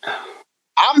like,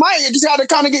 I might just have to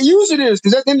kind of get used to this,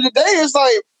 because at the end of the day, it's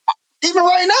like, even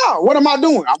right now, what am I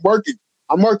doing?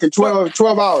 I'm working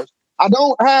 12 hours. I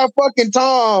don't have fucking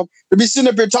time to be sitting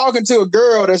up here talking to a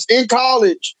girl that's in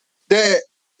college that,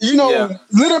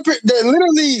 literally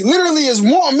is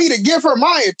wanting me to give her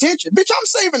my attention. Bitch, I'm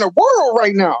saving the world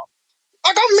right now.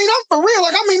 Like, I mean, I'm for real.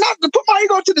 Like, I mean, not to put my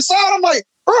ego to the side. I'm like,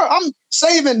 bro, I'm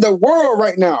saving the world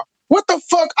right now. What the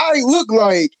fuck I look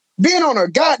like being on a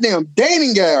goddamn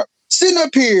dating app, sitting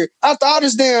up here after I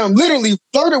just literally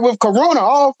flirted with Corona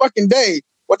all fucking day.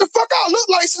 What the fuck I look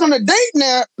like sitting on a dating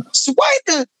app,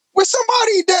 swiping with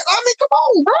somebody that, I mean, come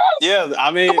on, bro. Yeah, I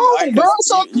mean, come on, bro.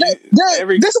 So this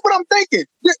is what I'm thinking.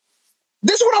 This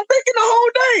is what I'm thinking the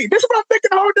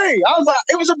whole day. I was like,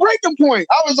 it was a breaking point.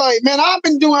 I was like, man, I'm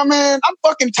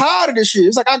fucking tired of this shit.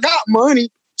 It's like, I got money.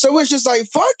 So it's just like,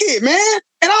 fuck it, man.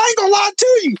 And I ain't gonna lie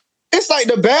to you. It's like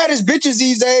the baddest bitches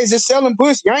these days is selling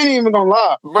pussy. I ain't even gonna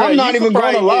lie. Bro, I'm not even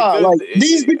gonna lie. Like,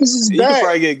 these bitches is bad. You can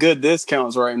probably get good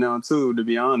discounts right now too, to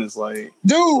be honest. Like,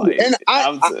 dude, and I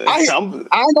ain't gonna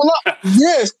lie.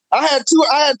 Yes, I had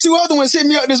two other ones hit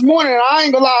me up this morning, and I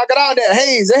ain't gonna lie. I got out of that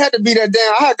haze. They had to be that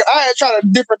damn. I had tried a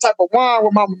different type of wine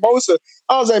with my mimosa.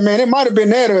 I was like, man, it might have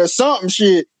been that or something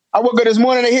shit. I woke up this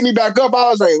morning, they hit me back up. I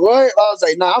was like, what? I was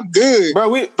like, nah, I'm good.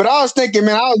 Bro, but I was thinking,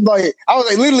 man, I was like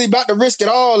literally about to risk it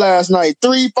all last night.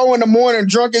 3, 4 in the morning,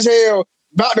 drunk as hell,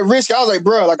 about to risk it. I was like,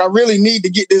 bro, like, I really need to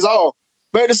get this off.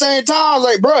 But at the same time, I was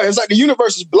like, bro, it's like the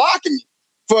universe is blocking me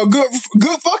for a good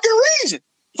fucking reason.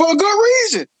 For a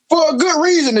good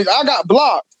reason, I got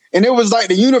blocked. And it was like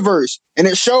the universe. And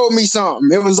it showed me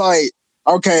something. It was like,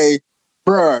 okay,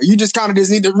 bro, you just kind of just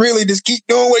need to really just keep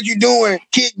doing what you're doing.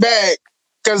 Kick back.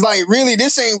 Cause like, really,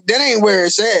 that ain't where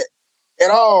it's at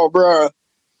all, bro.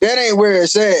 That ain't where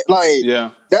it's at. Like,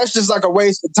 yeah, that's just like a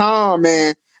waste of time,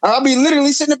 man. I'll be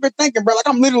literally sitting up here thinking, bro, like,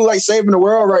 I'm literally like saving the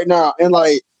world right now. And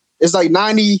like, it's like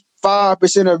 95%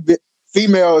 of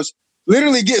females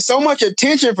literally get so much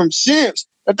attention from simps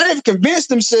that they've convinced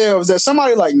themselves that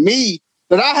somebody like me,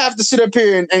 that I have to sit up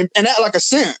here and act like a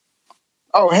simp.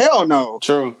 Oh, hell no.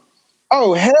 True.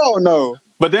 Oh, hell no.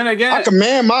 But then again,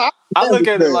 I look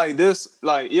at it like this,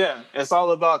 like, yeah, it's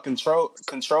all about control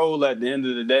at the end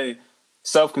of the day,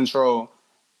 self-control.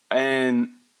 And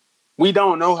we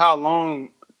don't know how long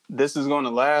this is going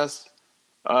to last.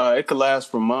 It could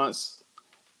last for months.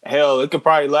 Hell, it could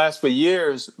probably last for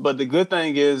years. But the good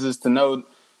thing is to know,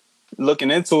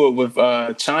 looking into it with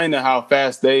China, how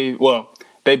fast they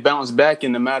bounced back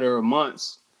in a matter of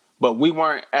months. But we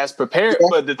weren't as prepared. Yeah.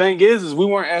 But the thing is we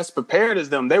weren't as prepared as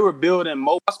them. They were building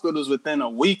more hospitals within a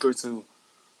week or two,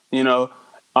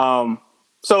 So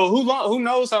who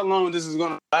knows how long this is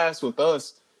going to last with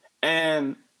us?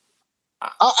 And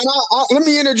Let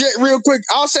me interject real quick.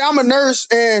 I'll say I'm a nurse,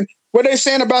 and what they're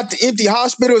saying about the empty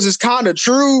hospitals is kind of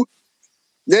true.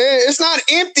 It's not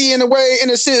empty in a way, in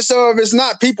the sense of it's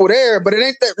not people there, but it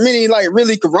ain't that many like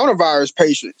really coronavirus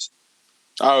patients.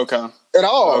 Oh, okay. At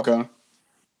all. Okay.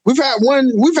 We've had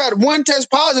one test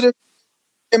positive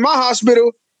in my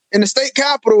hospital in the state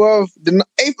capital of the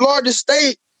 8th largest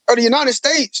state of the United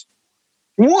States.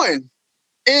 One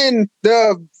in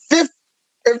the 5th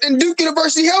in Duke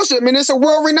University Health System. I mean, it's a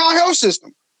world-renowned health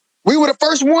system. We were the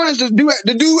first ones to do.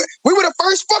 We were the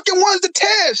first fucking ones to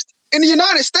test in the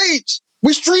United States.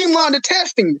 We streamlined the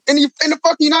testing in the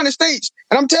fucking United States.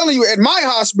 And I'm telling you, at my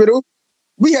hospital,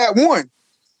 we had one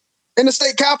in the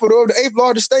state capital of the 8th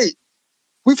largest state.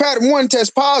 We've had one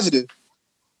test positive.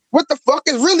 What the fuck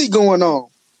is really going on?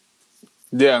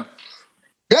 Yeah.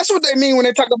 That's what they mean when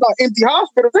they talk about empty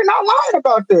hospitals. They're not lying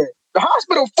about that. The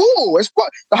hospital full.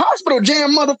 The hospital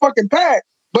jam motherfucking packed.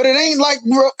 But it ain't like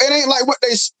what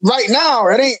they right now.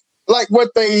 It ain't like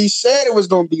what they said it was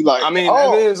going to be like. I mean,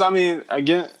 that is. I mean,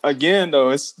 again,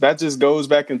 though, that just goes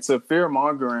back into fear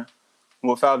mongering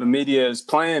with how the media is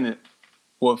playing it,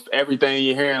 with everything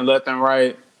you're hearing left and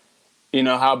right. You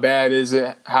know, how bad is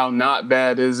it? How not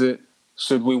bad is it?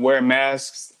 Should we wear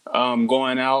masks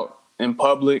going out in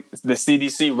public? The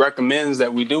CDC recommends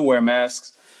that we do wear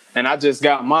masks. And I just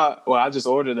I just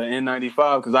ordered an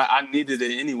N95 because I needed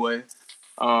it anyway.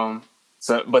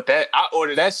 But I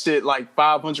ordered that shit like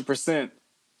 500%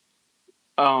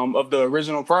 of the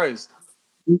original price.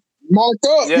 Marked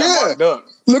up, yeah. Marked up.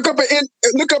 Look up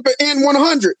an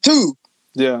N100 too.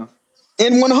 Yeah,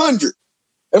 N100.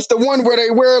 That's the one where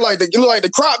they wear like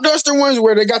the crop duster ones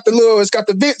where they got it's got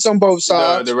the vents on both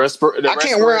sides. I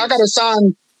can't wear. I got to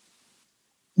sign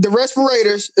the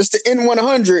respirators. It's the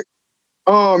N100.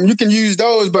 You can use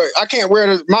those, but I can't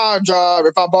wear my job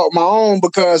if I bought my own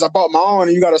because I bought my own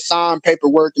and you got to sign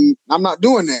paperwork and I'm not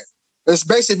doing that. It's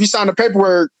basically if you sign the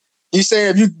paperwork, you say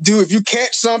if you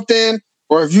catch something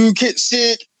or if you get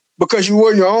sick because you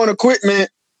wore your own equipment,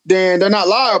 then they're not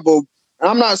liable.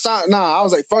 I'm not signing. Nah, I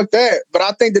was like, fuck that. But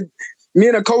I think that me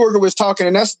and a coworker was talking,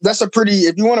 and that's a pretty.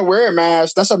 If you want to wear a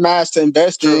mask, that's a mask to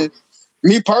invest in.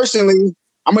 Me personally,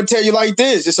 I'm gonna tell you like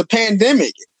this: it's a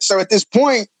pandemic. So at this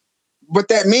point, what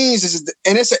that means is,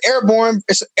 and it's an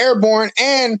airborne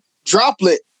and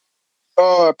droplet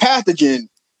pathogen.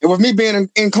 And with me being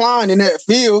inclined in that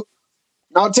field,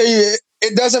 I'll tell you,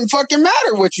 it doesn't fucking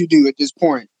matter what you do at this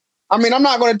point. I mean, I'm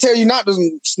not going to tell you not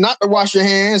to wash your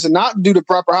hands and not do the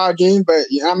proper hygiene, but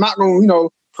I'm not going to,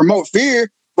 promote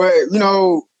fear. But,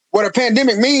 what a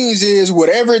pandemic means is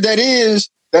whatever that is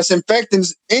that's infecting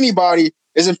anybody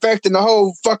is infecting the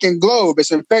whole fucking globe.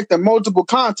 It's infecting multiple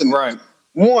continents. Right.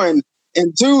 One,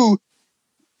 and two,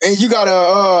 and you got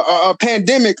a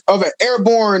pandemic of an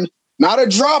airborne, not a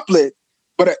droplet,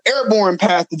 but an airborne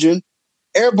pathogen.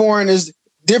 Airborne is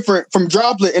different from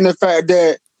droplet in the fact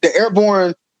that the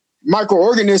airborne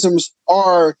microorganisms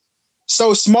are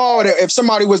so small that if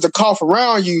somebody was to cough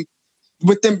around you,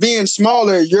 with them being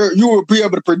smaller, you will be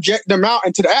able to project them out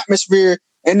into the atmosphere,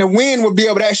 and the wind will be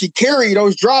able to actually carry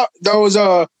those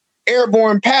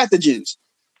airborne pathogens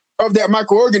of that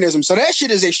microorganism. So that shit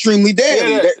is extremely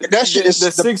deadly. Yeah, that shit is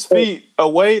 6 feet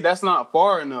away. That's not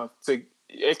far enough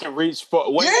it can reach far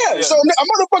away. Yeah, so a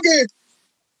motherfucking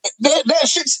that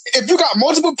shit. If you got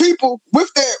multiple people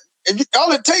with that.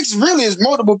 All it takes really is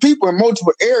multiple people in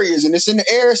multiple areas, and it's in the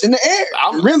air. It's in the air.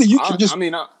 I'll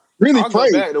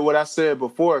go back to what I said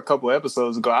before a couple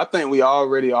episodes ago. I think we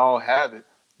already all have it,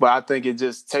 but I think it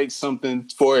just takes something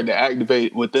for it to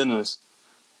activate within us,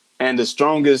 and the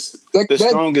strongest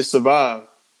survive,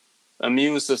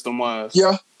 immune system wise.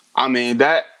 Yeah, I mean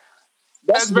that's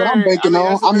what I'm banking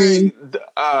on. I mean,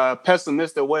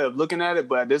 pessimistic way of looking at it,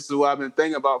 but this is what I've been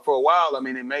thinking about for a while. I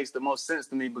mean, it makes the most sense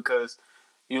to me because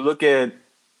you look at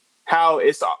how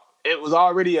it was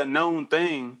already a known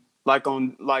thing, like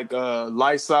on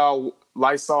Lysol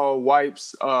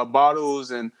wipes,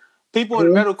 bottles, and people in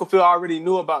the medical field already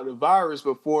knew about the virus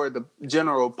before the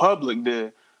general public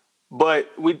did.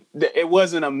 But it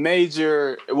wasn't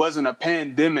a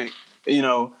pandemic,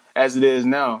 as it is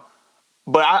now.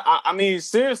 But I mean,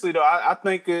 seriously though, I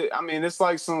think it's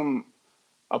like some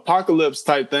apocalypse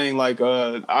type thing. Like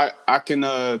I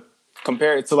can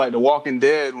compare it to like The Walking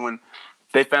Dead when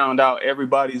they found out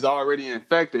everybody's already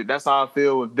infected. That's how I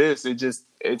feel with this. It's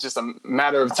just a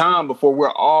matter of time before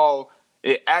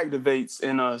it activates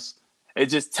in us. It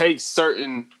just takes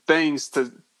certain things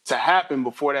to happen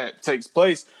before that takes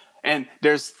place. And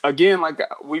there's, again, like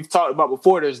we've talked about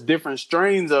before, there's different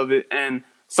strains of it. And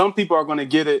some people are going to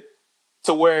get it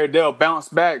to where they'll bounce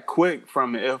back quick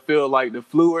from it. It'll feel like the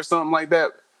flu or something like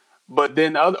that. but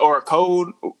then or a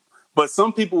cold. But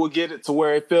some people will get it to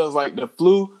where it feels like the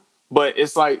flu, but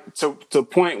it's like to a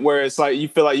point where it's like you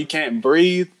feel like you can't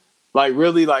breathe, like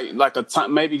really like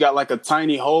maybe got like a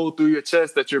tiny hole through your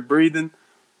chest that you're breathing.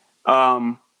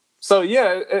 So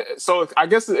yeah, so I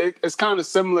guess it's kind of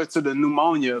similar to the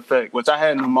pneumonia effect, which I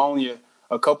had pneumonia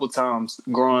a couple times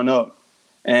growing up,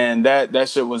 and that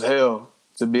shit was hell,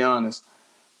 to be honest.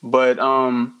 But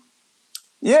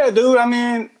yeah, dude. I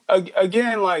mean,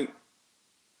 again, like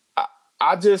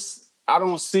I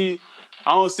don't see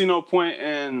no point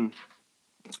in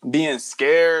being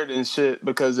scared and shit,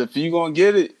 because if you gonna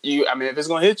get it, if it's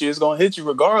gonna hit you, it's gonna hit you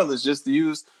regardless.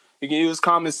 You can use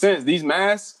common sense. These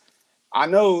masks, I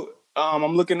know.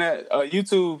 I'm looking at a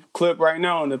YouTube clip right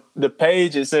now on the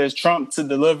page. It says Trump to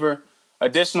deliver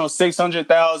additional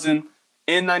 600,000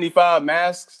 N95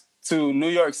 masks to New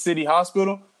York City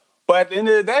hospital. But at the end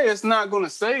of the day, it's not going to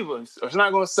save us. It's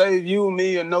not going to save you,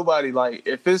 me, or nobody. Like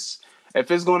if it's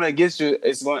going to get you,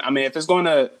 it's going. I mean, if it's going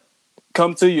to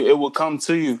come to you, it will come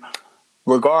to you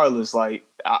regardless. Like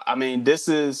this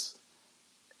was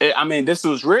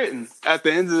written. At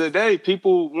the end of the day,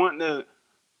 people want to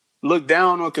look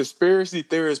down on conspiracy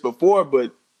theorists before,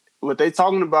 but what we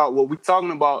talking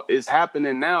about is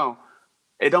happening now.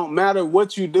 It don't matter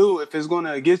what you do. If it's going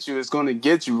to get you, it's going to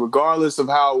get you, regardless of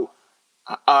how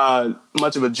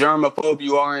much of a germaphobe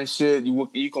you are and shit.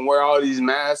 You can wear all these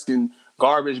masks and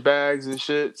garbage bags and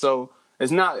shit. So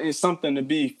it's something to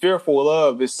be fearful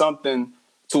of. It's something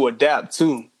to adapt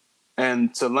to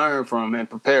and to learn from and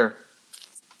prepare.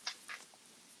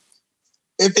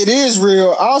 If it is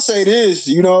real, I'll say this,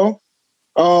 because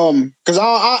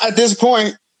I at this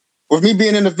point, with me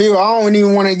being in the field, I don't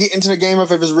even want to get into the game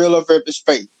of if it's real or if it's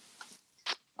fake.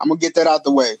 I'm gonna get that out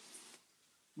the way,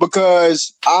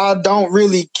 because I don't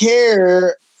really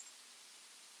care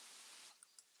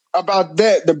about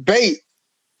that debate.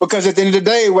 Because at the end of the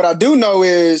day, what I do know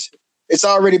is it's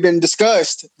already been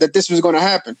discussed that this was going to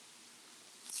happen.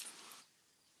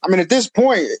 I mean, at this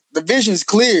point, the vision's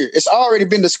clear. It's already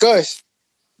been discussed.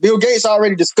 Bill Gates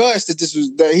already discussed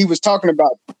that he was talking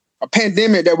about a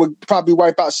pandemic that would probably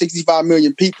wipe out 65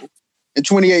 million people in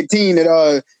 2018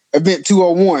 at Event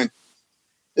 201.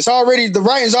 The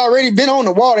writing's already been on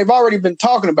the wall. They've already been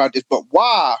talking about this. But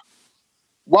why?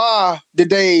 Why did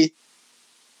they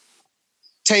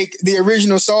take the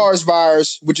original SARS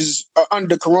virus, which is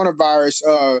under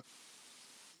coronavirus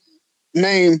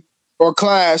name or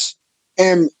class,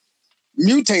 and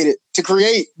mutate it to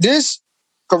create this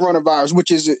coronavirus,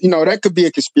 which is, that could be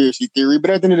a conspiracy theory.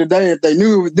 But at the end of the day, if they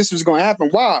knew this was going to happen,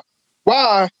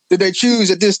 why did they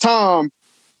choose at this time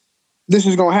this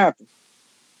was going to happen?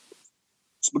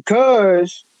 It's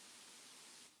because,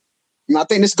 and I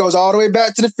think this goes all the way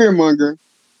back to the fear mongering.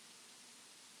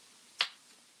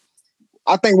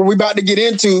 I think what we're about to get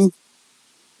into,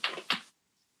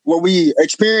 what we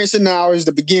experiencing now is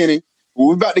the beginning. What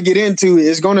we're about to get into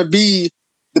is going to be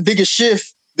the biggest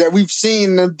shift that we've seen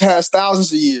in the past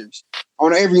thousands of years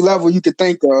on every level you could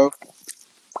think of.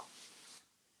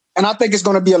 And I think it's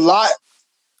going to be a lot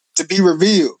to be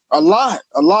revealed. A lot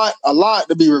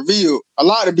to be revealed.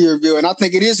 And I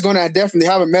think it is going to definitely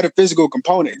have a metaphysical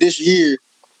component this year.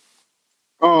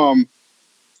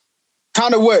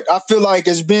 Kind of what I feel like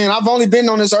has been, I've only been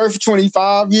on this earth for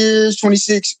 25 years,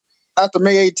 26 after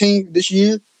May 18th this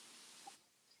year.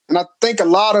 And I think a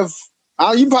lot of,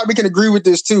 you probably can agree with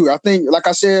this too. I think, like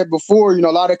I said before, a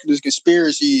lot of the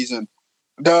conspiracies and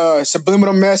the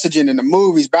subliminal messaging in the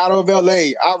movies, Battle of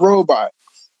LA, I, Robot,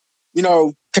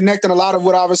 connecting a lot of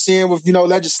what I was seeing with,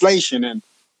 legislation and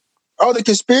other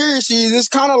conspiracies. It's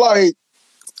kind of like,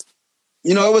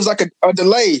 it was like a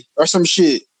delay or some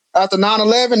shit. After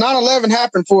 9/11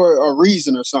 happened for a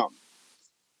reason or something.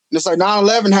 And it's like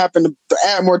 9/11 happened to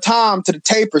add more time to the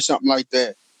tape or something like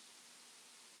that.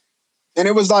 And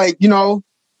it was like,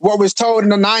 what was told in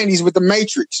the 90s with the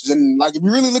Matrix. And like, if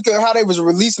you really look at how they was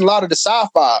releasing a lot of the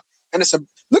sci-fi, and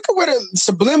look at where the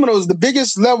subliminals, the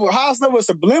highest level of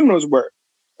subliminals were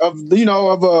of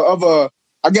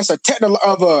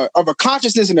a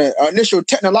consciousness and an initial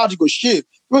technological shift.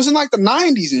 It was in like the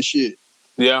 90s and shit.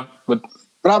 Yeah. But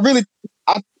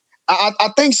I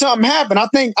think something happened. I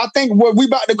think what we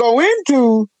about to go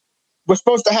into was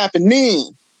supposed to happen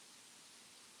then.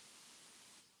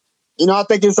 I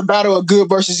think it's a battle of good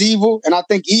versus evil, and I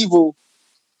think evil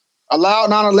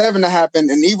allowed 9/11 to happen,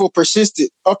 and evil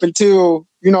persisted up until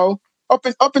up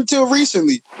until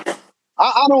recently.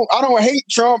 I don't hate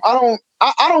Trump. I'm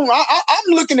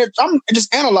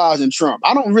just analyzing Trump.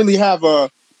 I don't really have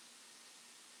a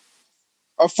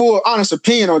full honest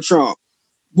opinion on Trump.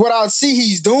 What I see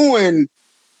he's doing,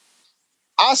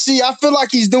 I feel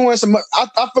like he's doing some.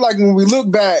 I feel like when we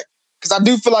look back, because I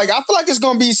feel like it's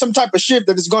gonna be some type of shift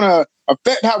that is gonna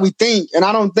affect how we think, and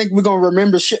I don't think we're gonna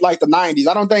remember shit like the '90s.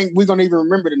 I don't think we're gonna even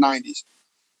remember the '90s.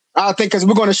 I think because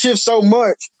we're gonna shift so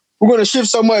much. We're gonna shift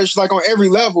so much, like on every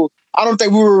level. I don't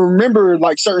think we will remember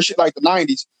like certain shit like the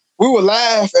 '90s. We would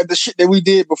laugh at the shit that we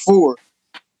did before.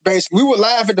 Basically, we would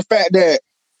laugh at the fact that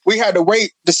we had to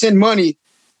wait to send money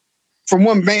from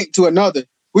one bank to another.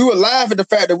 We would laugh at the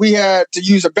fact that we had to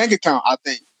use a bank account, I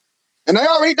think. And they're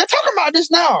talking about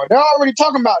this now. They're already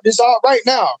talking about this all right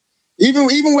now. Even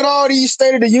with all these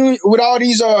State of the Union, with all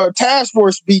these task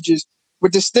force speeches,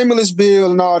 with the stimulus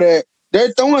bill and all that,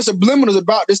 they're throwing subliminals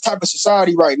about this type of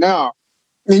society right now.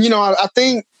 And I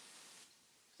think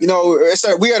it's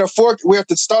like we at a fork. We're at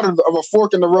the start of a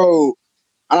fork in the road.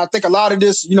 And I think a lot of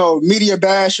this, media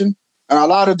bashing and a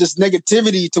lot of this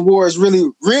negativity towards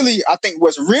really, I think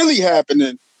what's really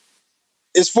happening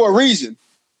is for a reason.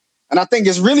 And I think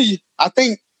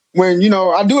when,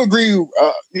 I do agree,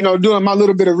 doing my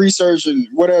little bit of research and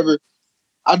whatever,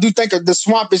 I do think the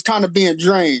swamp is kind of being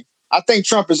drained. I think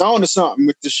Trump is on to something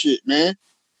with this shit, man.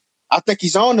 I think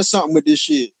he's on to something with this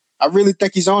shit. I really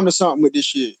think he's on to something with this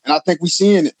shit. And I think we're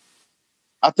seeing it.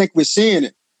 I think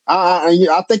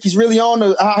he's really on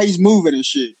to how he's moving and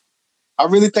shit. I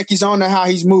really think he's on to how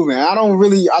he's moving.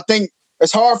 I think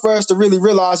it's hard for us to really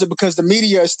realize it because the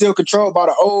media is still controlled by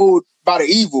the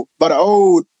evil, by the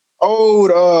old,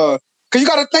 because you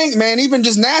got to think, man, even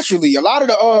just naturally, a lot of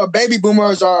the baby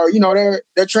boomers are,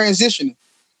 they're transitioning.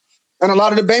 And a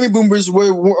lot of the baby boomers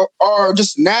are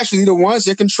just naturally the ones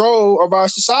in control of our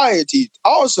society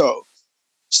also.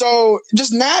 So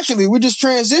just naturally, we're just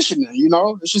transitioning,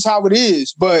 it's just how it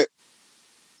is. But,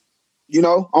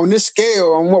 on this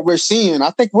scale, on what we're seeing,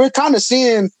 I think we're kind of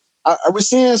seeing, we're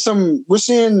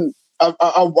seeing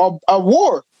a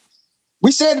war.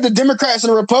 We said that the Democrats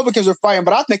and the Republicans are fighting,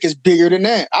 but I think it's bigger than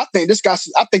that. I think this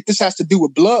has to do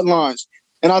with bloodlines.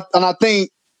 And I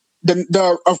think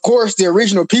of course the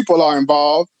original people are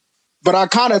involved, but I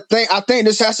think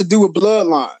this has to do with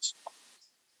bloodlines.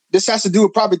 This has to do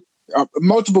with probably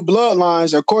multiple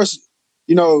bloodlines. Of course,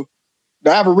 the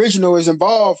Aboriginal is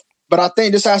involved, but I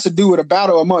think this has to do with a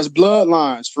battle amongst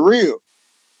bloodlines, for real.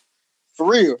 For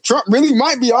real. Trump really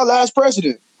might be our last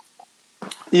president.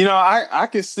 I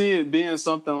could see it being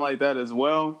something like that as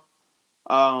well.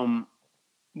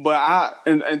 But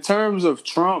in terms of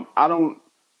Trump, I don't,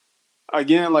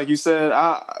 again, like you said,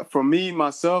 for me,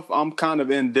 myself, I'm kind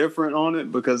of indifferent on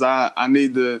it because I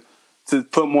need to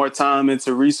put more time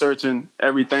into researching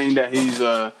everything that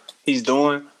he's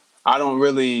doing. I don't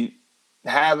really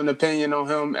have an opinion on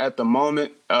him at the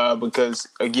moment because,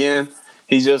 again,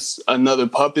 he's just another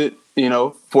puppet,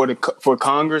 for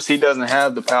Congress. He doesn't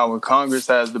have the power. Congress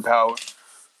has the power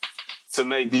to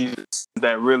make these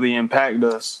that really impact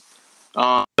us,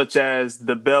 such as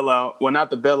the bailout. Well, not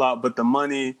the bailout, but the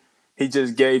money he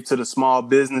just gave to the small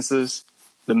businesses,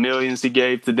 the millions he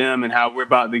gave to them, and how we're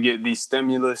about to get these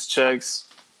stimulus checks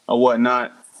or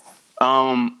whatnot.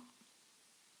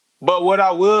 But what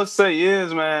I will say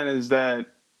is, man, is that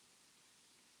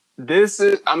this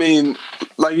is,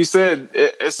 like you said,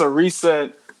 it's a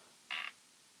reset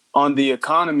on the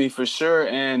economy for sure.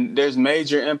 And there's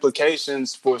major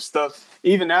implications for stuff,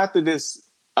 even after this,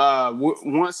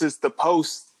 once it's the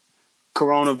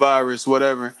post-coronavirus,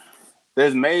 whatever,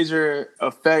 there's major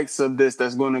effects of this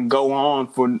that's going to go on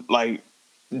for like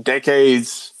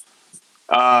decades,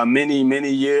 many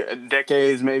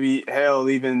decades, maybe hell,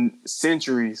 even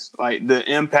centuries, like the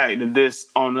impact of this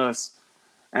on us.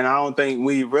 And I don't think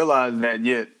we realize that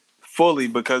yet fully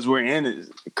because we're in it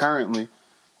currently.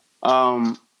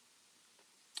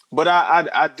 But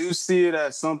I do see it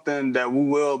as something that we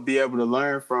will be able to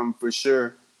learn from for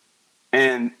sure.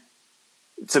 And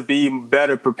to be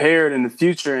better prepared in the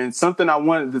future. And something I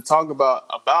wanted to talk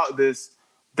about this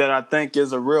that I think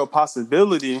is a real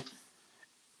possibility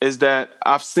is that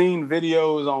I've seen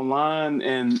videos online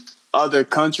in other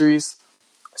countries,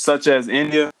 such as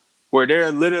India, where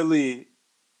they're literally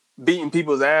beating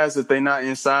people's ass if they're not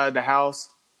inside the house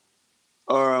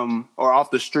or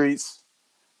off the streets.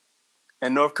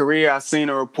 In North Korea, I've seen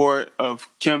a report of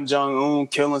Kim Jong-un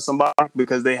killing somebody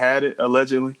because they had it,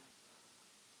 allegedly.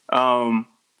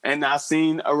 And I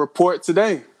seen a report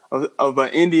today of an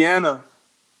Indiana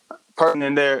person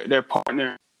and their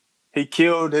partner. He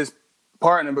killed his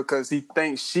partner because he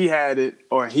thinks she had it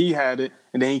or he had it,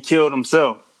 and then he killed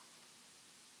himself.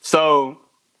 So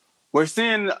we're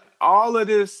seeing all of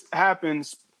this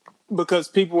happens because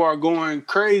people are going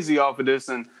crazy off of this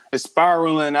and it's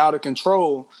spiraling out of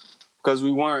control because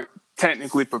we weren't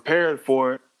technically prepared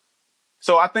for it.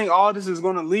 So I think all this is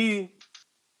going to lead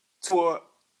to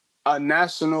a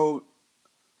national,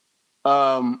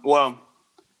 well,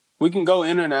 we can go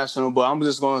international, but I'm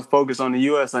just going to focus on the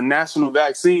U.S., a national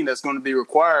vaccine that's going to be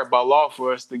required by law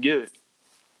for us to get it.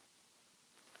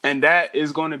 And that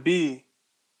is going to be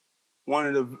one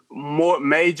of the more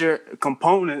major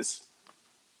components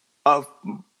of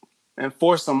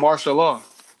enforcing martial law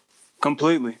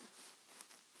completely.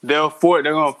 They're going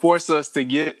to force us to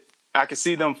get, I can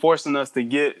see them forcing us to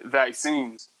get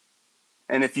vaccines.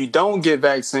 And if you don't get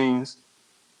vaccines,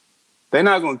 they're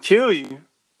not going to kill you,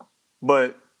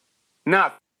 but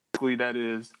not physically, that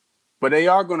is. But they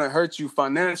are going to hurt you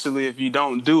financially if you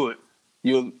don't do it.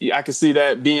 I can see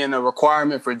that being a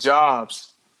requirement for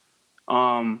jobs,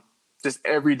 just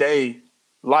everyday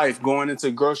life, going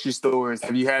into grocery stores.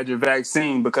 Have you had your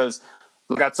vaccine? Because,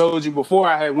 like I told you before,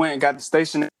 I had went and got the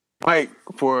stationary bike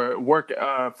for work,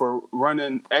 for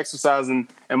running, exercising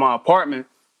in my apartment,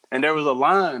 and there was a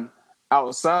line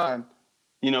outside.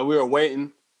 We were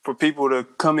waiting for people to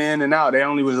come in and out. They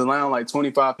only was allowing like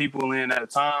 25 people in at a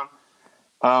time.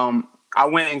 I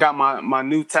went and got my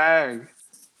new tag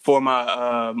for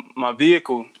my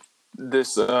vehicle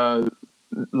this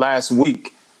last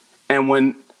week,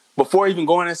 and before even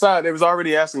going inside, they was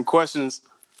already asking questions.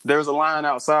 There was a line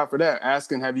outside for that,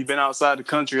 asking, have you been outside the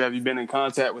country? Have you been in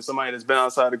contact with somebody that's been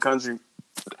outside the country?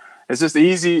 It's just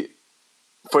easy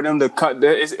for them to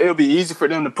it'll be easy for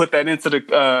them to put that into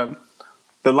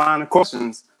the line of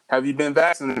questions. Have you been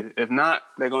vaccinated? If not,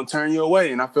 they're going to turn you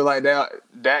away. And I feel like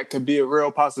that could be a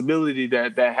real possibility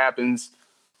that happens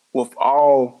with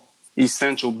all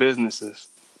essential businesses.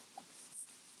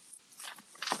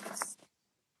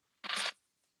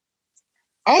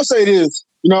 I'll say this.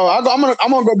 I'm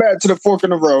gonna go back to the fork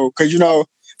in the road because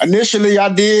initially I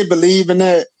did believe in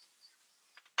that,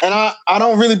 and I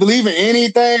don't really believe in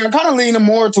anything. I'm kind of leaning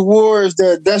more towards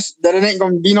that it ain't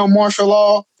gonna be no martial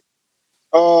law,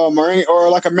 or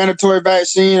like a mandatory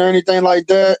vaccine or anything like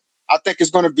that. I think it's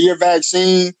gonna be a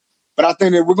vaccine, but I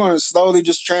think that we're gonna slowly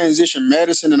just transition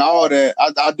medicine and all that.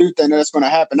 I do think that's gonna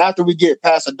happen after we get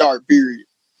past a dark period.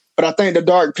 But I think the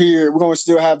dark period, we're gonna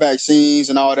still have vaccines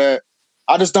and all that.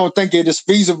 I just don't think it is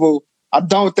feasible. I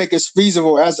don't think it's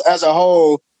feasible as a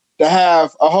whole to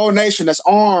have a whole nation that's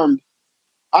armed.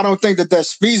 I don't think that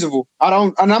that's feasible. And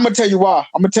I'm gonna tell you why.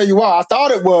 I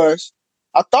thought it was,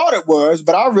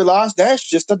 but I realized that's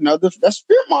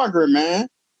fear mongering, man.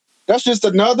 That's just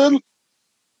another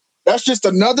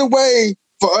way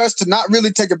for us to not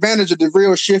really take advantage of the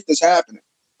real shift that's happening.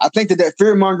 I think that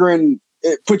fear mongering,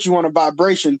 it puts you on a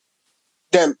vibration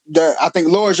that I think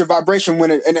lowers your vibration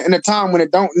when in a time when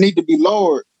it don't need to be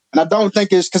lowered. And I don't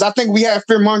think it's because I think we have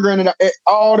fear mongering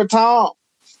all the time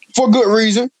for good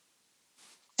reason.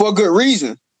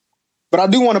 But I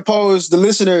do want to pose the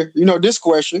listener, this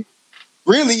question.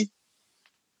 Really,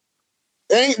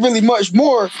 there ain't really much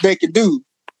more they can do.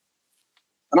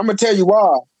 And I'm going to tell you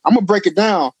why. I'm going to break it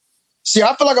down. See,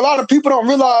 I feel like a lot of people don't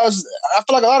realize,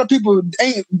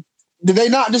 did they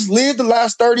not just live the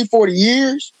last 30, 40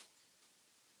 years?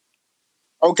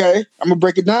 Okay, I'm going to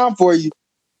break it down for you.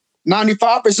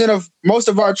 95% of most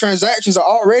of our transactions are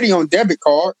already on debit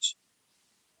cards.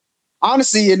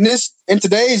 Honestly, in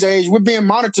today's age, we're being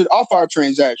monitored off our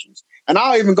transactions. And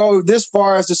I'll even go this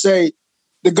far as to say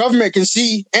the government can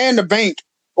see, and the bank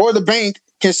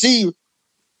can see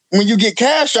when you get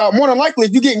cash out. More than likely,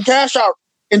 if you're getting cash out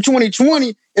in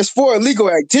 2020, it's for illegal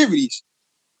activities.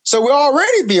 So we're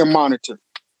already being monitored.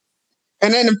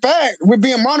 And then, in fact, we're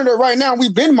being monitored right now.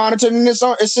 We've been monitored, and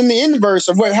it's in the inverse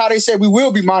of how they said we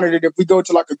will be monitored if we go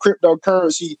to like a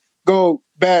cryptocurrency, go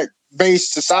back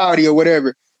based society or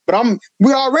whatever. But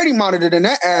we're already monitored in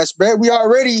that aspect. We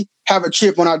already have a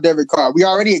chip on our debit card. We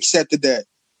already accepted that.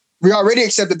 We already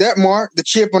accepted that mark, the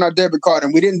chip on our debit card,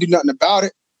 and we didn't do nothing about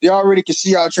it. They already can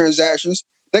see our transactions.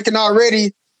 They can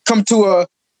already come to an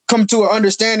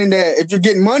understanding that if you're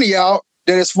getting money out,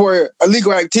 that it's for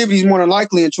illegal activities more than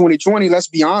likely in 2020. Let's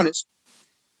be honest.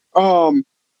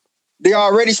 They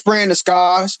already spraying the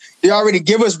skies. They already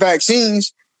give us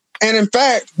vaccines. And in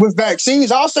fact, with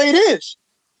vaccines, I'll say this.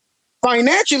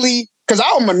 Financially, because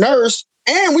I'm a nurse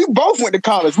and we both went to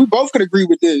college. We both could agree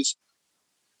with this.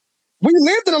 We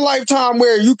lived in a lifetime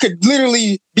where you could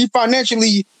literally be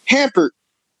financially hampered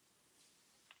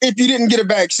if you didn't get a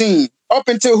vaccine. Up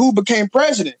until who became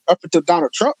president? Up until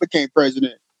Donald Trump became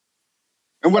president.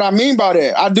 And what I mean by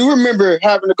that, I do remember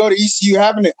having to go to ECU,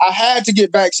 I had to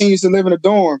get vaccines to live in a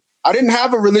dorm. I didn't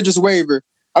have a religious waiver.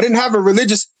 I didn't have a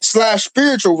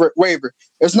religious/spiritual waiver.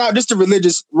 It's not just a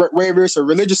religious waiver, it's a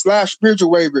religious/spiritual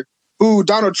waiver who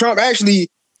Donald Trump actually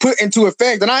put into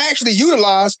effect. And I actually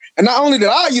utilized, and not only did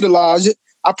I utilize it,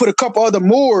 I put a couple other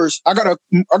Moors. I got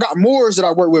Moors that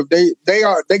I work with. They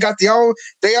got they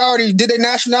already did their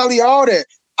nationality, all that.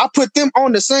 I put them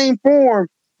on the same form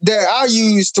that I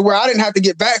used to where I didn't have to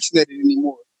get vaccinated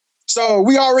anymore. So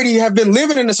we already have been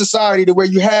living in a society to where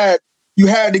you had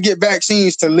to get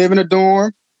vaccines to live in a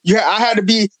dorm. I had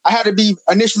to be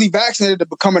initially vaccinated to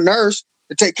become a nurse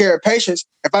to take care of patients.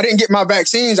 If I didn't get my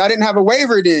vaccines, I didn't have a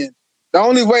waiver then. The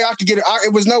only way I could get it,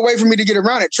 it was no way for me to get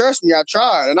around it. Trust me, I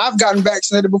tried. And I've gotten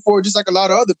vaccinated before, just like a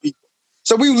lot of other people.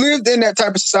 So we lived in that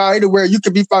type of society where you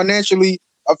could be financially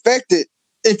affected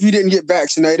if you didn't get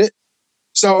vaccinated.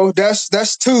 So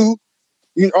that's two,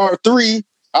 or three.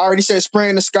 I already said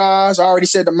spraying the skies. I already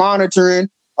said the monitoring.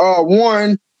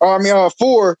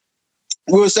 Four,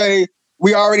 we'll say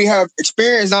we already have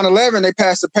experienced 9/11. They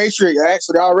passed the Patriot Act,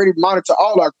 so they already monitor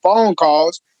all our phone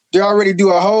calls. They already do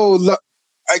a whole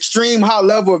extreme high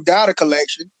level of data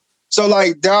collection. So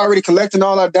like they're already collecting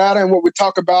all our data and what we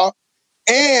talk about.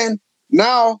 And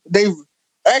now they've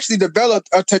actually developed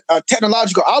a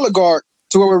technological oligarch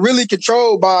to where we're really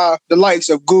controlled by the likes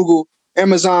of Google,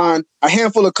 Amazon, a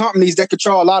handful of companies that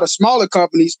control a lot of smaller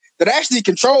companies that actually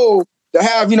control, that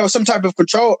have, some type of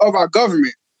control of our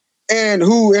government, and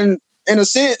who in a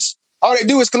sense, all they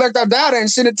do is collect our data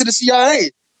and send it to the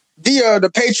CIA via the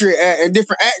Patriot Act and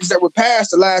different acts that were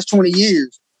passed the last 20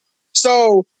 years.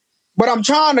 So what I'm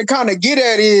trying to kind of get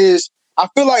at is, I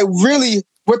feel like really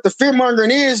what the fear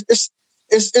mongering is, it's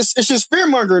just fear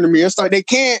mongering to me. It's like they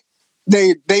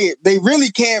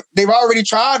really can't. They've already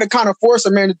tried to kind of force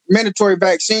a mandatory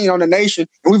vaccine on the nation,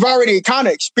 and we've already kind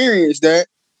of experienced that.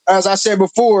 As I said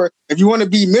before, if you want to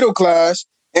be middle class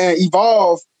and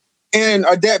evolve in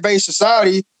a debt-based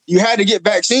society, you had to get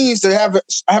vaccines to have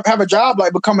a job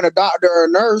like becoming a doctor or a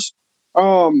nurse,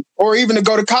 or even to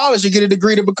go to college to get a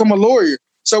degree to become a lawyer.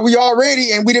 So we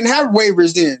didn't have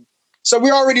waivers then. So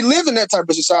we already lived in that type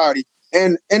of society.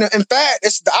 And in fact,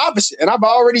 it's the opposite. And I've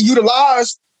already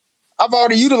utilized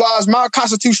my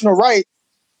constitutional right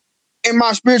and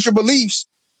my spiritual beliefs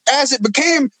as it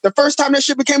became the first time that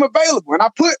shit became available. And I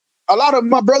put a lot of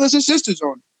my brothers and sisters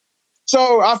on it.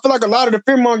 So I feel like a lot of the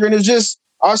fear mongering is just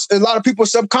a lot of people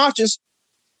subconscious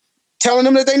telling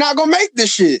them that they're not going to make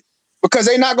this shit because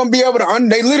they're not going to be able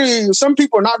to, some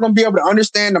people are not going to be able to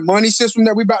understand the money system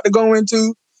that we're about to go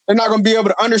into. They're not going to be able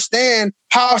to understand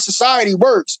how society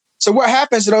works. So what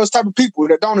happens to those type of people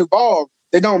that don't evolve?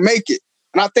 They don't make it.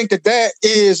 And I think that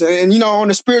is, and on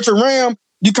the spiritual realm,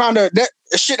 that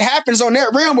shit happens on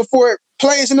that realm before it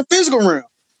plays in the physical realm.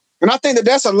 And I think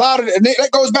that's a lot of it. And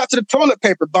that goes back to the toilet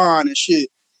paper bond and shit.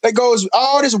 That goes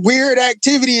all this weird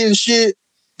activity and shit.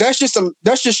 That's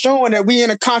just showing that we in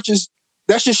a conscious.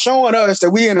 That's just showing us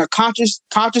that we in a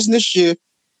consciousness shift.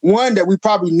 One that we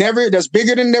probably never. That's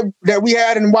bigger than that we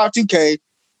had in Y2K.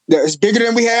 That is bigger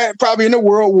than we had probably in the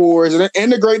World Wars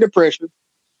and the Great Depression.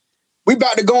 We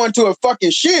about to go into a fucking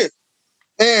shift,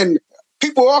 and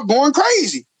people are going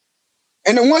crazy.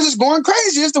 And the ones that's going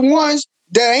crazy is the ones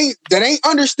that ain't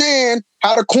understand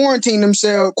how to quarantine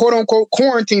themselves, quote unquote,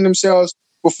 quarantine themselves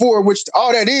before, which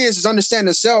all that is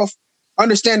understanding self,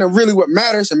 understanding really what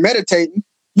matters and meditating.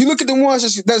 You look at the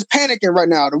ones that's panicking right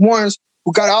now, the ones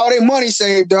who got all their money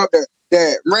saved up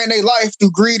that ran their life through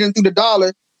greed and through the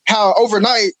dollar, how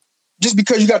overnight, just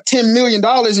because you got $10 million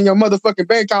in your motherfucking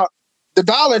bank account, the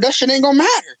dollar, that shit ain't gonna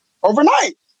matter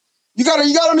overnight. You gotta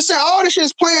understand all this shit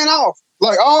is playing off.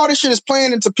 Like all this shit is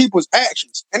playing into people's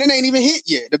actions. And it ain't even hit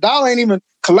yet. The dollar ain't even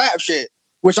collapsed yet.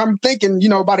 Which I'm thinking,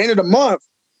 by the end of the month,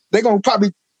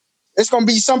 it's gonna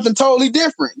be something totally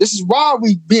different. This is why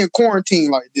we being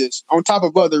quarantined like this, on top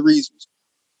of other reasons.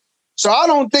 So I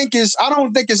don't think it's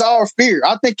all fear.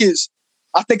 I think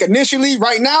initially,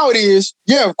 right now it is,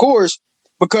 yeah, of course,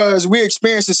 because we're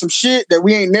experiencing some shit that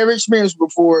we ain't never experienced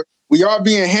before. We are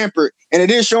being hampered, and it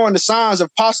is showing the signs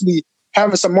of possibly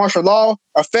having some martial law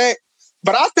effect.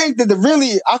 But I think that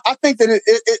I think that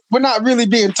we're not really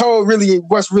being told really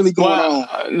what's really going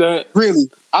on. Really,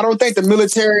 I don't think the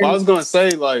military. Well, I was gonna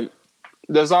say, like,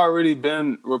 there's already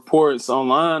been reports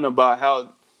online about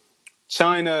how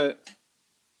China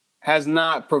has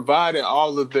not provided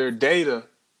all of their data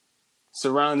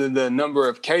surrounding the number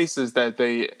of cases that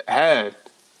they had,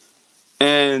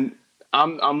 and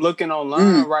I'm looking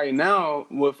online right now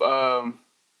with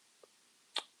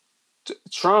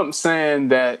Trump saying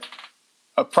that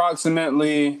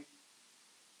approximately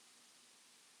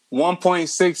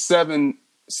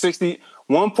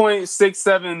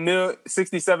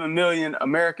 1.67 million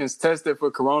Americans tested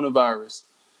for coronavirus.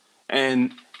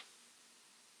 And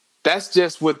that's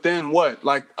just within what,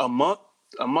 like a month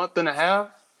and a half?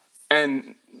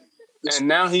 And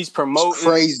now he's promoting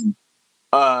crazy.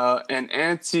 An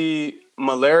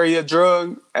malaria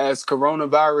drug as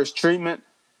coronavirus treatment.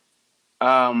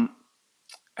 Have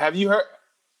you heard?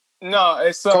 No,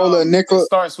 it's it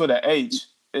starts with an H.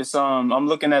 It's I'm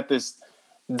looking at this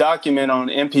document on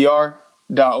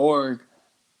NPR.org.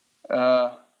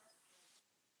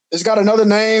 It's got another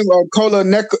name,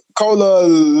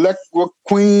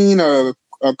 Queen or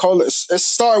cola. It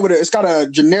started with it's got a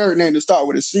generic name to start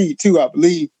with a C too, I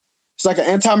believe. It's like an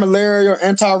anti-malaria,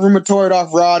 anti-rheumatoid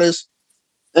arthritis,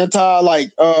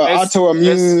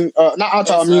 autoimmune, not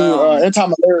autoimmune,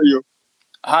 anti-malarial.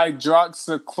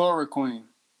 Hydroxychloroquine.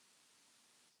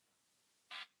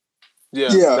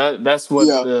 Yeah. That's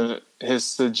what his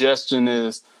suggestion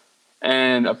is,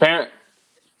 and apparently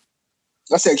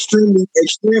that's an extremely,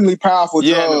 extremely powerful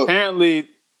drug. Yeah, apparently,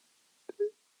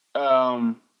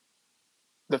 the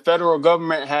federal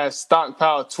government has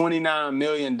stockpiled 29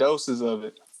 million doses of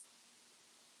it.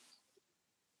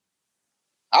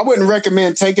 I wouldn't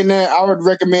recommend taking that. I would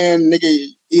recommend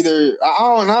either I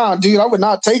don't know, dude. I would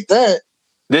not take that.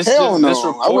 This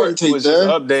report was just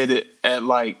updated at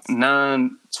like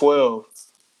 9:12,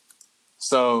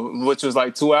 which was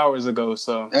like 2 hours ago.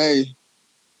 So hey,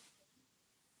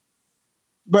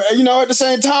 but at the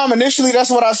same time, initially that's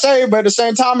what I say. But at the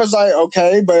same time, it's like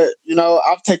okay, but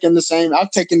I've taken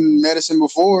medicine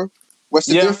before. What's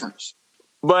the difference?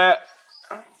 But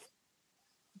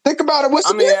think about it.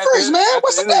 What's the difference, man?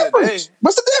 What's the difference?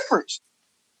 What's the difference?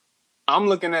 I'm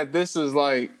looking at this as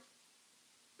like,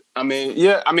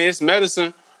 it's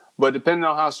medicine, but depending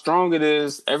on how strong it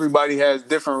is, everybody has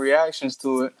different reactions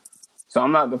to it. So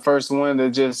I'm not the first one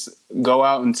to just go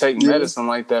out and take medicine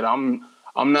like that. I'm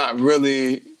not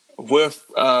really with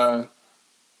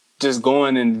just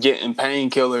going and getting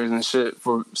painkillers and shit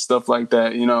for stuff like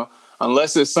that,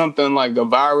 Unless it's something like a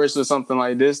virus or something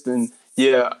like this, then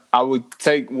yeah, I would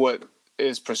take what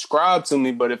is prescribed to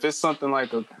me. But if it's something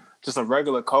like just a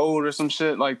regular cold or some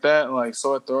shit like that, like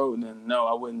sore throat, then no,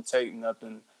 I wouldn't take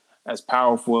nothing as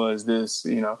powerful as this,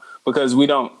 because we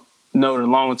don't know the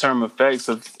long-term effects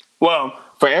for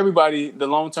everybody, the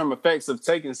long-term effects of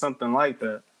taking something like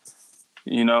that,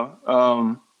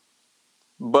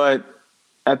 But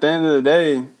at the end of the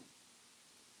day,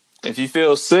 if you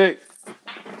feel sick,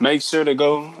 make sure to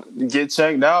go get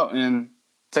checked out and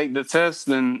take the test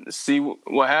and see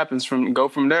what happens go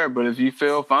from there. But if you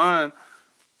feel fine,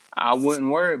 I wouldn't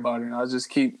worry about it. I'll just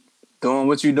keep doing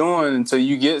what you're doing until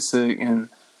you get sick and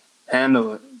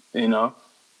handle it,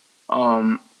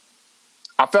 I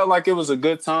felt like it was a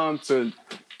good time to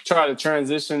try to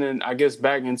transition and I guess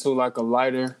back into like a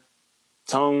lighter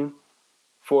tone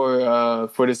for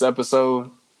this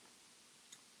episode.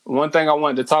 One thing I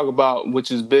wanted to talk about,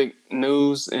 which is big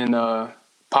news in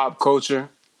pop culture.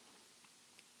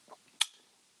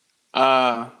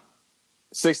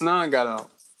 6ix9ine got out.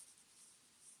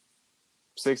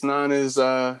 6ix9ine is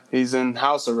he's in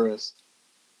house arrest,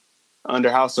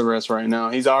 under house arrest right now.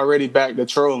 He's already back to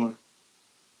trolling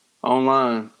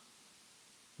online.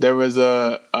 There was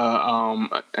an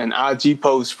IG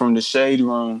post from the Shade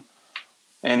Room,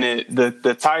 and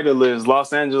the title is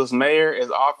Los Angeles Mayor is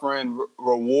offering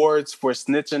rewards for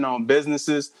snitching on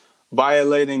businesses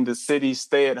violating the city's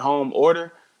stay-at-home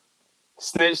order.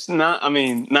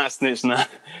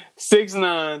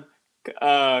 6ix9ine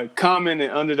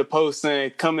commented under the post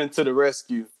saying, "Coming to the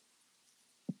rescue."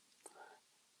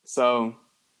 So,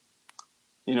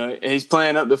 he's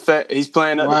playing up the fact the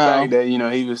fact that he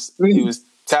was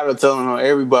tattletelling on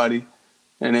everybody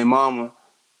and their mama,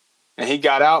 and he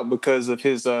got out because of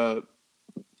his the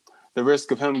risk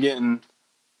of him getting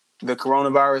the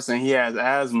coronavirus, and he has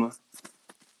asthma.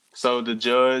 So the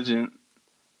judge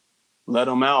let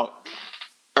him out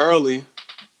early,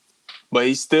 but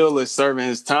he still is serving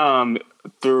his time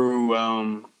through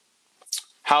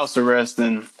house arrest,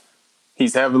 and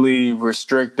he's heavily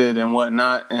restricted and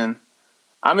whatnot. And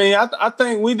I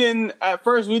think we didn't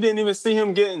even see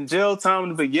him getting jail time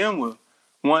to begin with.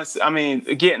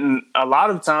 Getting a lot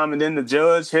of time, and then the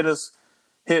judge hit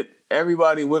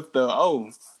everybody with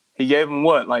he gave him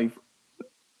what, like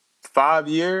 5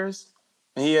 years,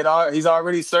 and he's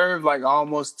already served like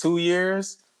almost 2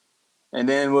 years. And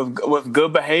then with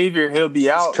good behavior, he'll be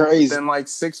out within like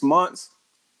 6 months.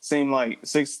 Seem like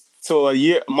 6 to a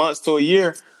year, months to a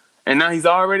year. And now he's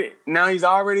already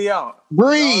out.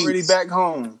 He's already back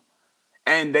home.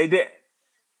 And they did.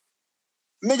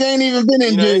 Nigga ain't even been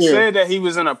in jail. They said that he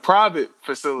was in a private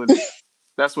facility.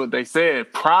 That's what they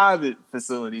said. Private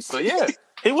facility. So yeah,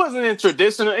 he wasn't in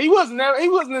traditional. He wasn't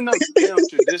in no damn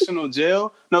traditional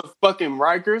jail. No fucking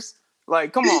Rikers.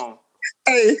 Like, come on.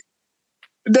 Hey.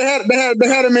 They had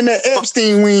him in the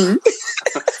Epstein wing.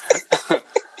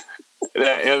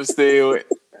 That Epstein.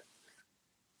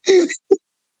 They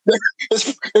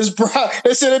said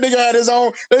that nigga had his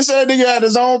own. They said that nigga had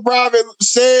his own private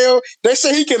cell. They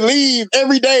said he could leave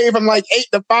every day from like 8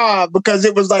 to 5 because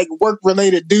it was like work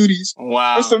related duties or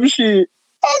Wow. some shit.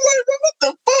 I was like, what the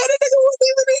fuck? That nigga wasn't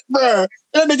even it, bro.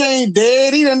 That nigga ain't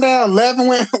dead. He done down left and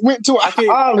went to an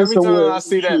island Every somewhere. time I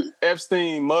see that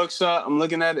Epstein mugshot, I'm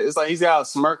looking at it. It's like he's got a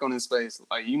smirk on his face.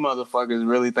 Like, you motherfuckers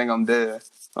really think I'm dead.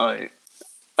 Like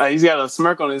he's got a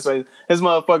smirk on his face. His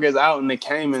motherfucker's out in the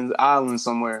Cayman Islands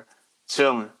somewhere,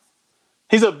 chilling.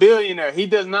 He's a billionaire. He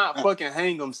does not fucking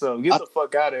hang himself. Get the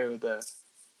fuck out of here with that.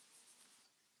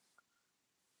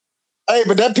 Hey,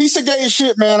 but that piece of gay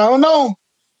shit, man, I don't know.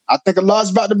 I think a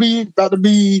lot's about to be. I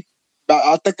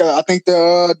think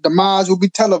the demise will be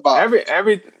televised.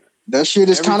 That shit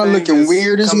is kind of looking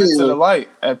weird as hell. Coming to the light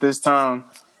at this time.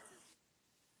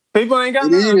 People ain't got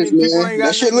nothing.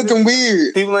 That shit looking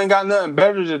weird. People ain't got nothing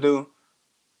better to do.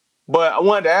 But I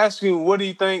wanted to ask you, what do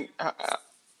you think?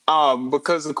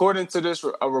 Because according to this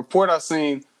a report I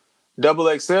seen,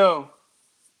 XXL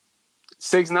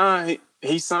 6ix9ine,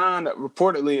 he signed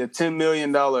reportedly a $10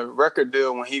 million record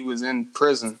deal when he was in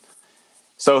prison.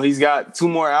 So he's got 2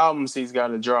 more albums he's got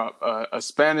to drop, a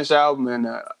Spanish album and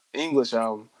an English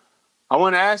album. I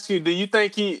want to ask you, do you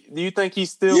think he's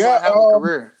still going to have a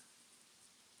career?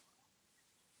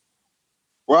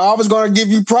 Well, I was going to give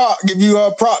you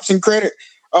props and credit.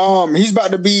 He's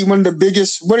about to be one of the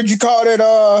biggest. What did you call it?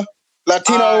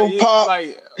 Latino pop,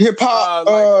 hip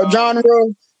hop genre.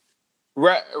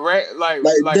 Like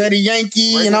Daddy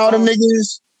Yankee and all them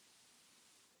niggas.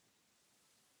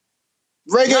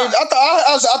 Reggae. Nah.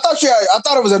 I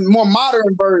thought it was a more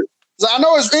modern version. So I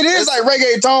know it is like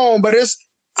reggaeton, but it's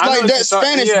like that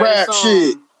Spanish rap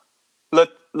shit.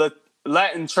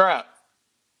 Latin trap.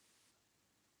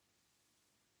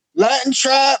 Latin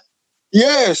trap.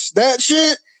 Yes, that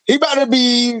shit. He about to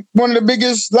be one of the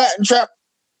biggest Latin trap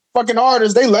fucking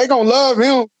artists. They gonna love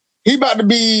him. He about to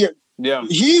be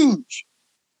huge.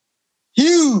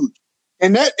 Huge.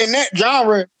 In that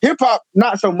genre, hip hop,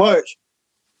 not so much.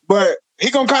 But he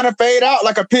gonna kind of fade out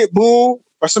like a Pitbull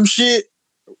or some shit,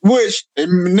 which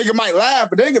nigga might laugh,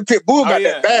 but nigga Pitbull got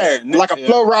that bag, like a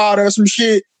Flow Rider or some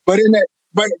shit. But in that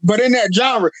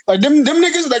genre, like them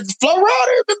niggas like Flow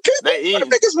Rider, them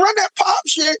niggas run that pop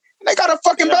shit. And they got a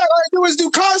fucking bag. All they do is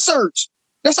do concerts.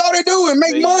 That's all they do and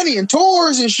make money and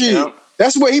tours and shit. Yeah.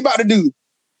 That's what he about to do.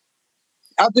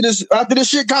 After this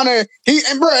shit kind of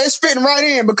bro, it's fitting right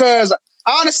in because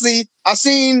honestly, I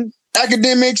seen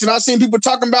academics and I seen people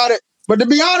talking about it. But to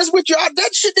be honest with you, that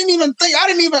shit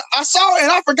I saw it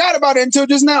and I forgot about it until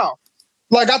just now.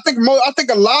 Like I think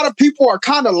a lot of people are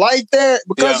kind of like that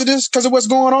because of this, because of what's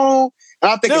going on.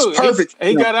 And I think it's perfect.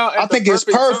 He got out. I think it's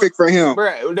perfect for him.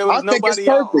 Bro, there was nobody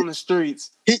out on the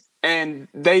streets, and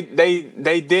they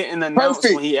didn't announce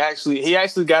when he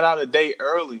actually got out a day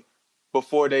early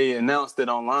before they announced it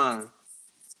online.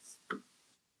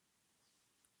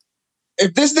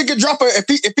 If this nigga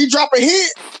if he drop a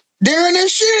hit during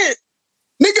this shit,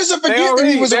 niggas will forget that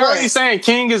he was around. They're already saying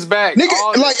King is back.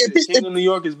 Nigga, like King of New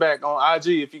York is back on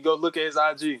IG. If you go look at his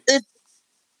IG.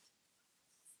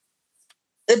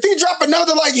 If he drop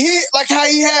another like hit like how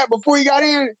he had before he got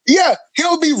in,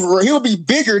 he'll be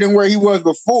bigger than where he was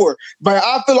before. But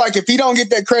I feel like if he don't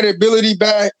get that credibility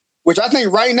back, which I think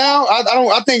right now,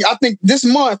 I think this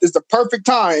month is the perfect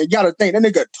time. You gotta think that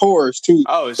nigga tours too.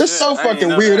 Oh, it's so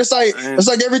fucking weird. It's like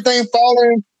everything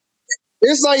falling.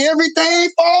 It's like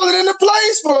everything falling into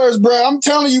place for us, bro. I'm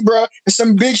telling you, bro, it's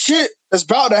some big shit that's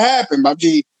about to happen, my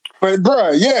G. But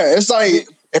bro, it's like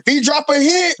if he drop a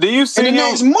hit in the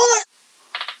next month.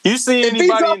 You see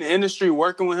anybody in the industry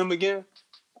working with him again?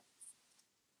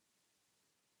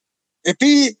 I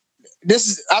think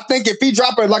if he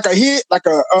drop a hit, like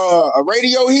a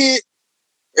radio hit,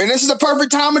 and this is the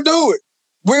perfect time to do it.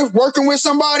 We're working with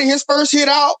somebody, his first hit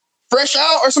out, fresh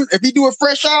out, or some. If he do a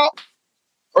fresh out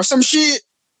or some shit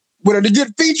with a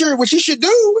good feature, which he should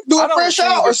do a fresh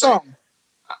out or something.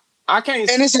 I can't.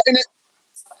 And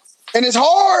it's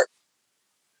hard.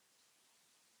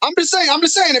 I'm just saying,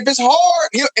 if it's hard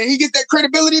and he get that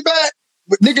credibility back,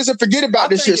 niggas will forget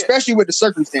about this shit, especially with the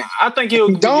circumstance. I think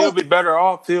he'll be better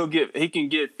off. He can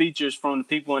get features from the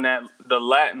people in the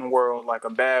Latin world, like a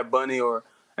Bad Bunny or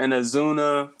an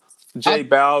Ozuna, J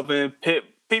Balvin,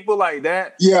 people like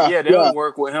that. They'll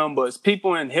work with him. But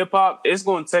people in hip hop, I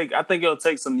think it'll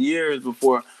take some years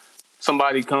before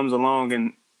somebody comes along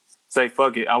and say,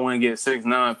 fuck it, I want to get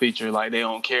 6ix9ine feature. Like, they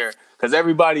don't care. Because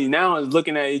everybody now is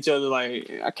looking at each other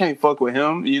like, I can't fuck with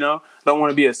him, Don't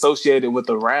want to be associated with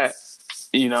the rat,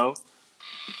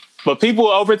 But people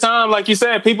over time, like you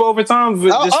said, just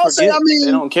forget. They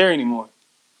don't care anymore.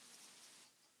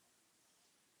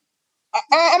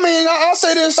 I'll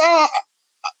say this.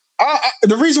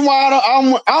 The reason why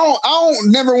I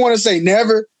don't never want to say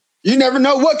never. You never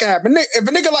know what can happen. If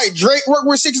a nigga like Drake work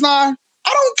with 6ix9ine, I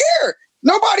don't care.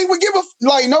 Nobody would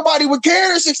nobody would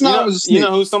care if 6ix9ine was a snitch. You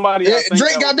know who somebody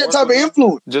Drake got that type of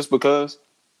influence. Just because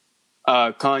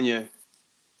Kanye.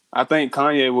 I think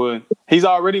Kanye would. He's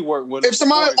already worked with. If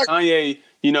somebody Kanye,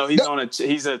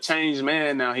 he's a changed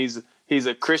man now. He's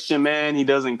a Christian man. He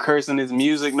doesn't curse in his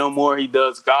music no more. He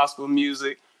does gospel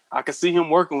music. I could see him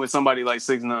working with somebody like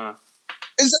 6ix9ine.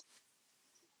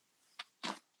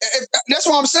 That's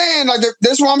what I'm saying.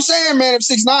 That's what I'm saying, man. If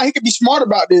 6ix9ine, he could be smart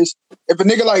about this. If a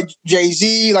nigga like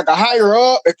Jay-Z, like a higher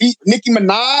up, Nicki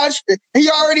Minaj, he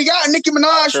already got Nicki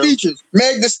Minaj features.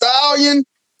 Meg Thee Stallion.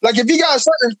 Like if he got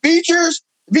certain features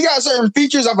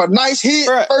of a nice hit,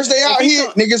 first day out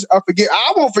hit, niggas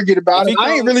I won't forget about it.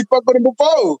 I ain't really fuck with him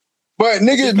before. But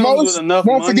niggas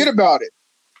won't forget about it.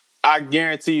 I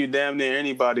guarantee you damn near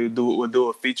anybody would do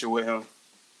a feature with him.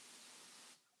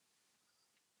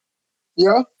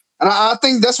 Yeah. And I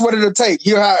think that's what it'll take.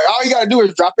 All you gotta do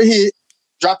is drop a hit,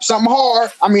 drop something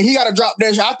hard. I mean, he gotta drop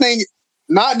that shit. I think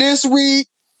not this week.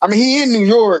 I mean, he in New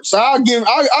York. So I'll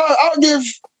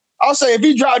say if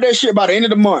he drop that shit by the end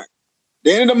of the month,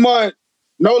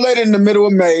 no later than the middle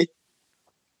of May,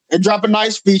 and drop a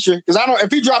nice feature. Because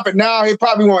if he drop it now, he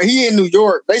probably won't. He in New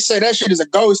York. They say that shit is a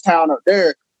ghost town up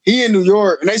there. He in New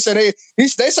York, and they say they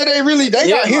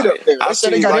got hit up there. They say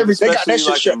they got everything. They got that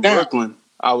shit shut down. Brooklyn,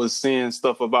 I was seeing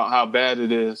stuff about how bad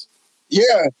it is.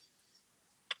 Yeah.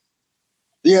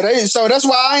 So that's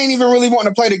why I ain't even really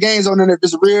wanting to play the games on it if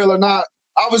it's real or not.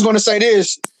 I was going to say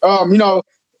this.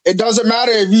 It doesn't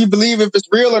matter if you believe if it's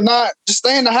real or not. Just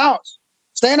stay in the house.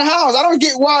 Stay in the house. I don't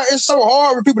get why it's so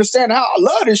hard for people to stay in the house. I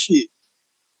love this shit.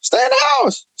 Stay in the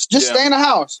house. Just stay in the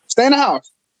house. Stay in the house.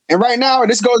 And right now,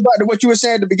 this goes back to what you were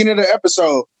saying at the beginning of the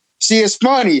episode. See, it's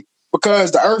funny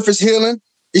because the earth is healing.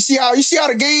 You see how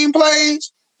the game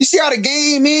plays? You see how the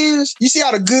game ends? You see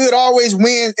how the good always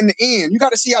wins in the end. You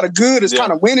got to see how the good is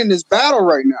kind of winning this battle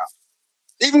right now.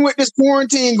 Even with this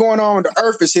quarantine going on, the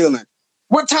earth is healing.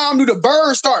 What time do the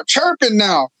birds start chirping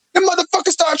now? Them motherfuckers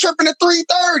start chirping at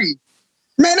 3:30.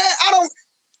 Man,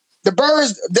 the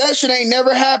birds, that shit ain't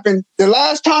never happened. The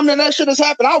last time that shit has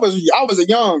happened, I was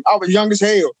young as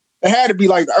hell. It had to be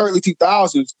like the early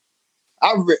 2000s.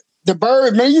 The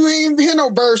bird, man, you ain't even hear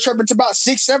no birds chirping until about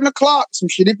 6, 7 o'clock. Some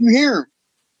shit if you hear them.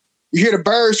 You hear the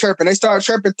birds chirping. They start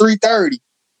chirping 3:30.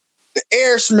 The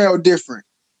air smell different.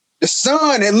 The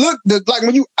sun, it looked like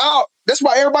when you out, that's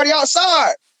why everybody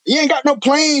outside. You ain't got no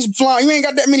planes flying. You ain't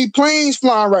got that many planes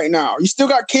flying right now. You still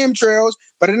got chemtrails,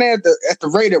 but it ain't at the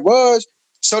rate it was.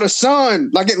 So the sun,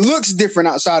 like it looks different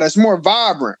outside. It's more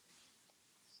vibrant.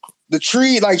 The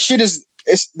tree, like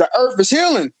the earth is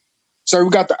healing. So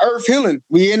we got the earth healing.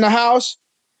 We in the house.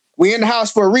 We in the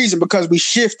house for a reason because we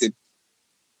shifted.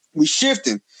 We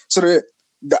shifting. So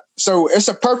so it's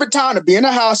a perfect time to be in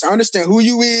the house and understand who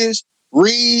you is,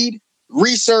 read,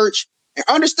 research, and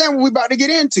understand what we about to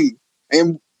get into.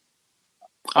 And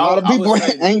a lot of people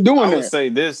ain't doing that. I would say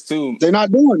this too. They're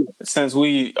not doing it. Since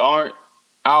we aren't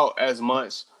out as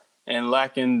much and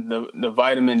lacking the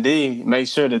vitamin D, make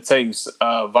sure to take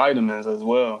vitamins as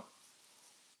well.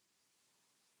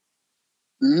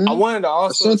 Mm-hmm. I wanted to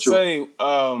also say,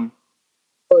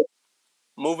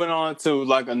 moving on to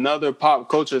like another pop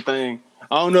culture thing.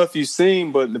 I don't know if you've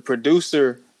seen, but the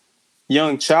producer,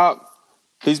 Young Chop,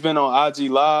 he's been on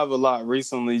IG Live a lot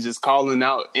recently, just calling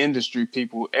out industry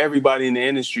people, everybody in the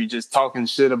industry, just talking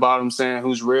shit about him, saying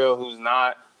who's real, who's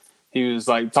not. He was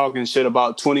like talking shit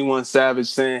about 21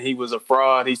 Savage, saying he was a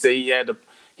fraud. He said he had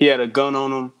a gun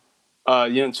on him.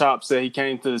 Young Chop said he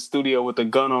came to the studio with a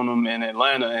gun on him in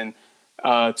Atlanta, and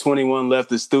 21 left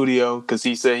the studio because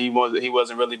he said he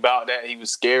wasn't really about that. He was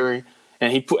scary,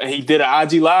 and he did an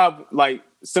IG Live like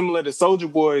similar to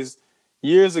Soulja Boy's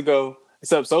years ago.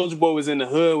 Except Soulja Boy was in the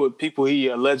hood with people he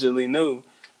allegedly knew.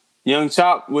 Young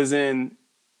Chop was in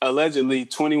allegedly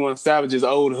 21 Savage's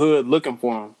old hood looking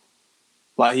for him.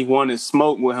 Like he wanted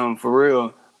smoke with him for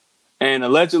real. And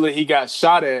allegedly he got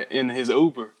shot at in his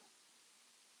Uber.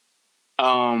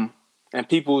 And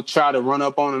people try to run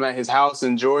up on him at his house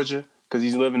in Georgia because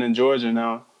he's living in Georgia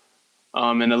now.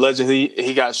 And allegedly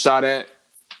he got shot at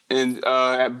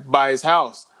by his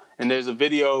house. And there's a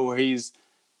video where he's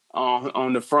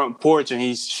on the front porch and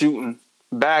he's shooting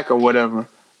back or whatever.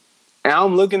 And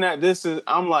I'm looking at this,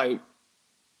 I'm like,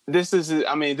 this is his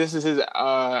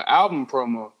album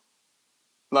promo.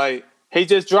 Like, he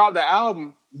just dropped the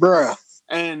album. Bruh.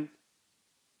 And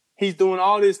he's doing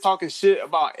all this talking shit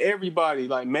about everybody,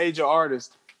 like major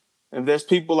artists. And there's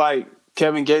people like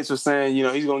Kevin Gates was saying,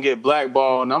 he's gonna get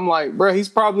blackballed, and I'm like, bro, he's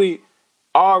probably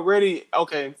already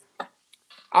okay.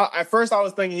 At first, I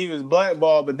was thinking he was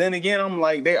blackballed, but then again, I'm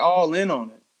like, they all in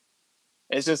on it.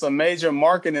 It's just a major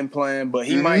marketing plan, but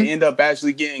he might end up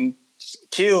actually getting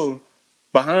killed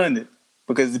behind it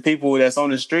because the people that's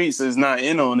on the streets is not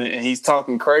in on it, and he's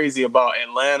talking crazy about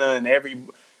Atlanta and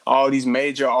all these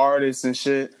major artists and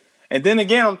shit. And then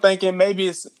again, I'm thinking maybe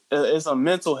it's a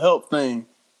mental health thing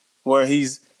where he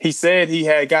said he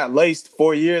had got laced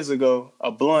 4 years ago, a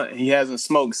blunt. He hasn't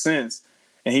smoked since,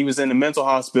 and he was in the mental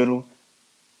hospital,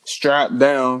 strapped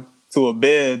down to a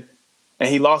bed, and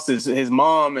he lost his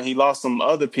mom, and he lost some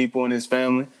other people in his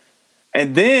family.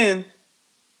 And then,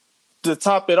 to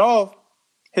top it off,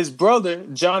 his brother,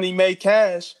 Johnny May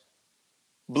Cash,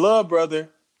 blood brother,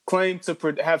 claimed to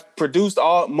have produced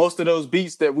most of those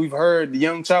beats that we've heard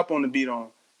Young Chop on the beat on.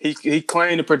 He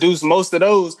claimed to produce most of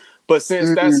those, but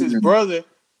since that's his brother,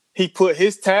 he put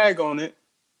his tag on it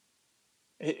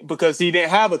because he didn't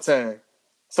have a tag.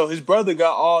 So his brother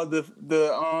got all the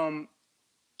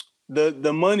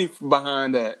money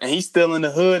behind that, and he's still in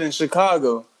the hood in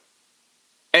Chicago.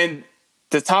 And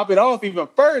to top it off even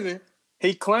further,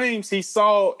 he claims he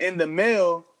saw in the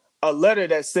mail a letter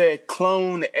that said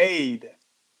Clone Aid.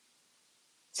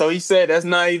 So he said that's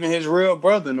not even his real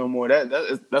brother no more.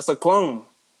 That's a clone.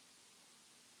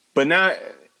 But now,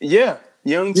 yeah,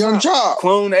 Young Chop,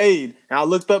 Clone Aid. And I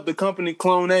looked up the company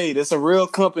Clone Aid. It's a real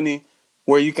company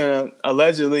where you can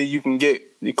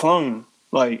get the clone.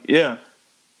 Like, yeah.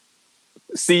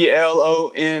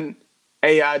 CLONAID,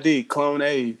 Clone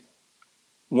Aid.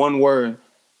 One word.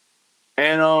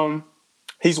 And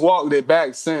he's walked it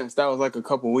back since. That was like a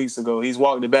couple weeks ago. He's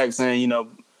walked it back saying,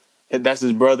 that's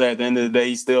his brother. At the end of the day,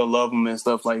 he still love him and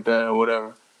stuff like that or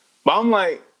whatever. But I'm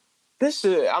like, this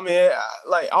shit, I mean,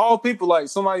 like all people, like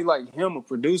somebody like him, a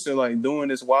producer, like doing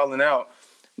this wilding out,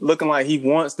 looking like he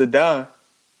wants to die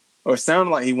or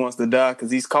sounding like he wants to die because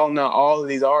he's calling out all of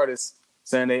these artists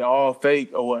saying they all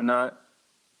fake or whatnot.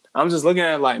 I'm just looking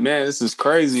at it like, man, this is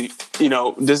crazy.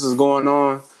 This is going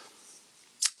on.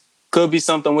 Could be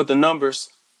something with the numbers,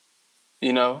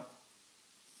 But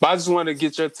I just wanted to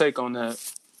get your take on that.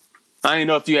 I didn't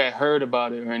know if you had heard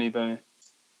about it or anything.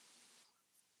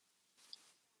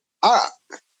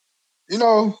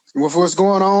 With what's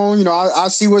going on, I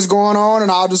see what's going on, and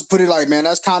I'll just put it like, man,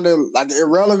 that's kind of like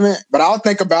irrelevant, but I'll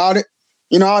think about it.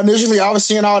 Initially I was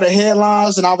seeing all the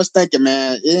headlines, and I was thinking,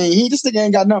 man, this nigga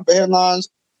ain't got nothing but headlines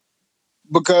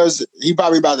because he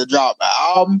probably about to drop an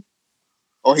album,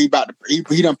 or he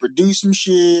done produce some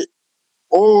shit,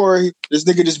 or this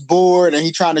nigga just bored and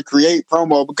he trying to create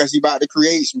promo because he about to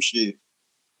create some shit.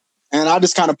 And I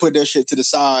just kind of put that shit to the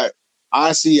side.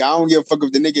 Honestly, I don't give a fuck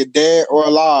if the nigga dead or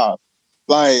alive.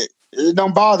 Like, it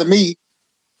don't bother me.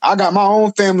 I got my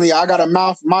own family. I got a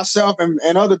mouth myself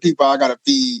and other people I got to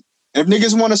feed. And if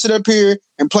niggas want to sit up here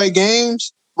and play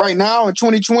games right now in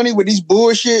 2020 with these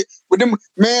bullshit, with them,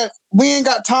 man, we ain't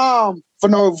got time for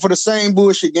the same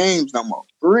bullshit games no more.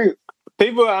 For real.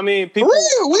 People, for real, we ain't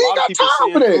got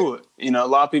time for that. A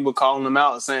lot of people calling them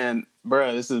out saying,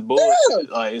 bruh, this is bullshit. Yeah.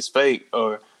 Like, it's fake.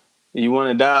 Or you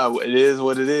want to die. It is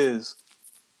what it is.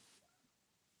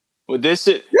 With this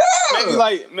shit, maybe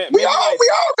we all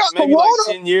got maybe like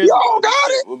 10 years ago,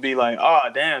 it would be like, oh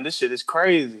damn, this shit is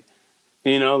crazy.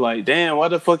 Like, damn, why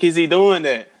the fuck is he doing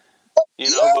that?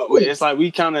 But it's like we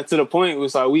kind of to the point.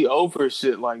 It's like we over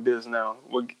shit like this now.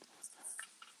 We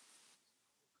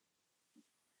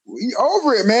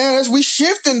over it, man. We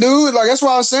shifting, dude. Like, that's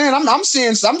what I was saying. I'm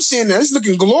seeing that it's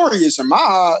looking glorious in my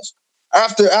eyes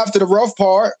after the rough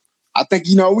part. I think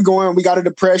we got a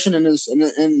depression and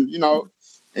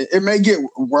it may get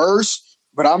worse,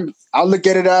 but I look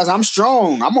at it as I'm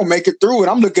strong. I'm gonna make it through it.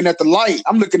 I'm looking at the light.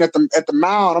 I'm looking at the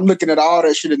mound. I'm looking at all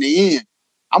that shit in the end.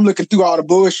 I'm looking through all the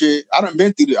bullshit. I done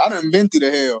been through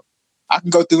the hell. I can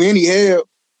go through any hell.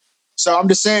 So I'm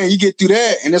just saying, you get through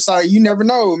that, and it's like you never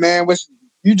know, man.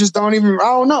 You just don't even. I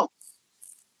don't know.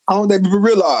 I don't think people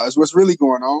realize what's really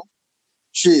going on.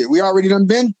 Shit, we already done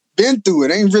been through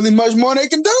it. Ain't really much more they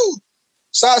can do.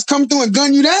 Besides come through and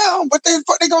gun you down. What the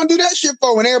fuck they gonna do that shit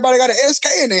for when everybody got an SK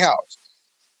in their house?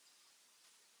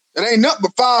 It ain't nothing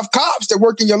but 5 cops that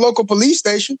work in your local police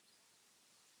station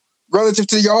relative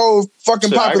to your whole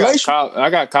fucking population. I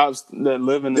got cops that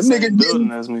live in the same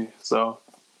building as me, so.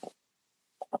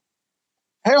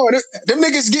 Hell, them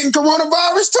niggas getting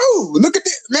coronavirus too. Look at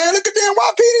the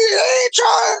NYPD. They ain't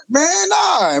trying, man.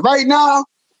 Nah, right now,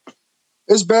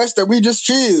 it's best that we just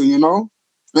chill,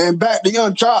 Man, back to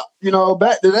Young Chop,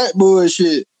 back to that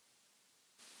bullshit.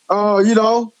 I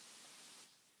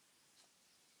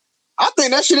I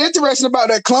think that shit interesting about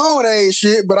that clone age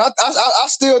shit, but I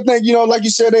still think, you know, like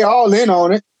you said, they all in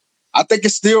on it. I think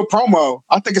it's still promo.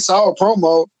 I think it's all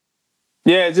promo.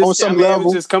 Yeah, on just I some mean, it was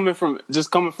level. just coming from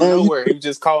And nowhere. He was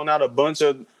just calling out a bunch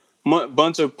of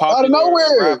out of popular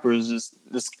nowhere. rappers,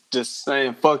 just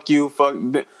saying fuck you,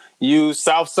 you.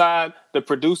 Southside, the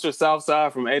producer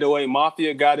Southside from 808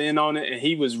 Mafia got in on it, and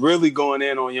he was really going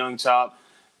in on Young Chop,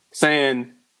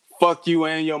 saying fuck you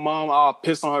and your mom. I'll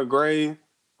piss on her grave.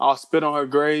 I'll spit on her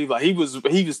grave. Like he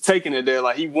was taking it there.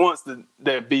 Like he wants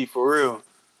that beef for real.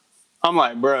 I'm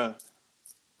like, bruh,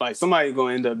 like somebody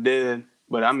gonna end up dead.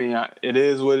 But I mean, it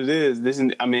is what it is.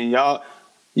 I mean, y'all,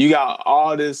 you got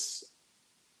all this,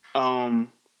 you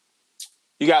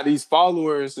got these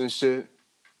followers and shit,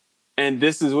 and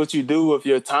this is what you do with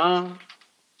your time.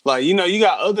 Like, you know, you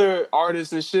got other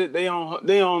artists and shit. They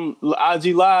on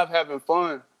IG Live having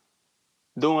fun,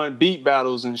 doing beat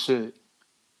battles and shit,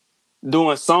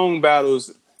 doing song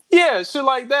battles. Yeah, shit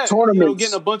like that. You know, getting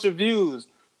Tournaments. a bunch of views.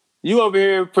 You over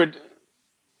here.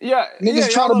 Yeah,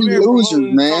 Niggas trying y'all to over be here losers,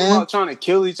 promoting, talking man. about trying to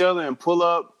kill each other and pull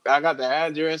up. I got the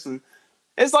address, and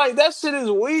it's like that shit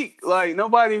is weak. Like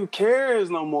nobody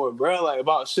cares no more, bro. Like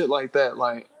about shit like that.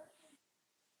 Like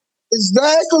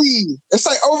Exactly. It's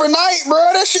like overnight, bro.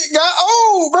 That shit got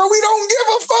old, bro. We don't give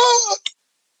a fuck.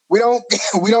 We don't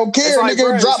we don't it's care, like, nigga.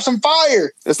 bro, Drop some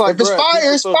fire. it's like, If it's bro, fire,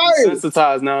 people it's so fire.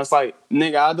 desensitized now. It's like,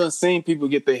 nigga, I done seen people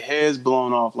get their heads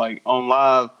blown off, like on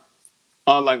live,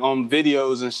 on like on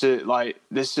videos and shit. Like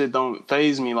this shit don't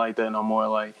phase me like that no more.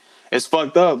 Like it's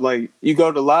fucked up. Like you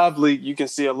go to Live Leak, you can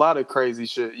see a lot of crazy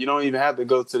shit. You don't even have to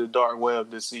go to the dark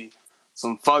web to see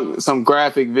some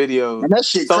graphic videos. And that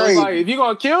shit So it's like crazy. if you're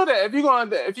gonna kill that, if you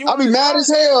want I'll be to mad die, as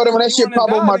hell when if that you shit want to pop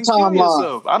up die, my then kill timeline.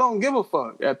 yourself. I don't give a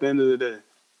fuck at the end of the day,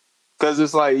 because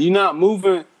it's like you're not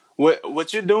moving.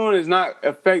 What you're doing is not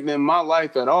affecting my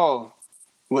life at all.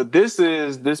 What this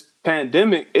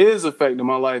pandemic is affecting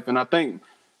my life, and I think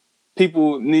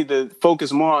people need to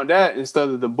focus more on that instead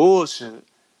of the bullshit.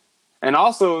 And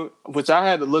also, which I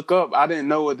had to look up, I didn't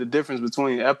know what the difference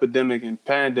between epidemic and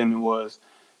pandemic was.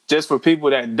 Just for people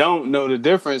that don't know the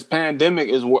difference, pandemic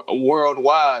is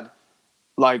worldwide,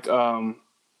 like a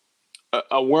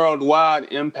worldwide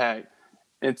impact.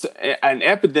 It's an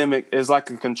epidemic is like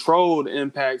a controlled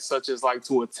impact, such as like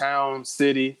to a town,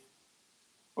 city,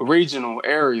 regional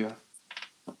area.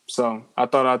 So I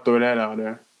thought I'd throw that out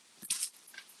there.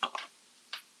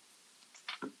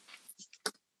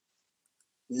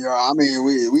 Yeah, I mean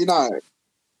we not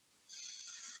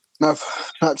not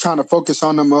trying to focus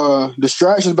on them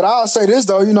distractions. But I'll say this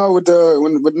though, you know, with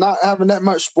not having that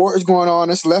much sports going on,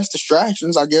 it's less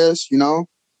distractions, I guess, you know.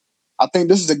 I think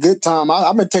this is a good time.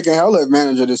 I've been taking hella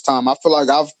advantage of this time. I feel like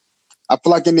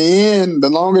in the end, the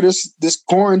longer this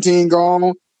quarantine go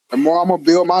on, the more I'm gonna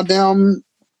build my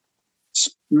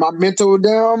mental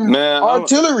Man,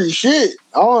 artillery. Shit,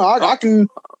 I can.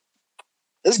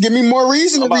 It's give me more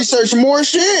reason I'm to about to research be more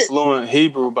speaking shit. fluent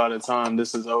Hebrew by the time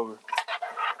this is over.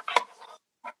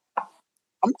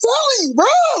 I'm telling you, bro.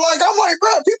 I'm like, bro,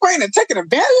 people ain't taking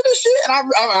advantage of this shit,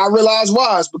 and I realize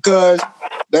why. It's because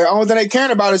the only thing they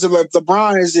caring about is if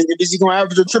LeBron is he gonna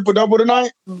average a triple double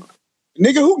tonight.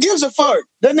 Nigga, who gives a fuck?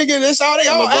 That nigga, that's all they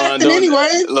all acting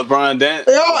anyway. They all LeBron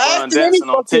acting any dancing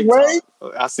on fucking way.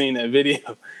 TikTok. I seen that video.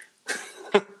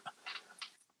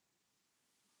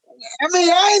 I mean,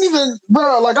 I ain't even,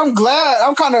 bro. Like, I'm glad.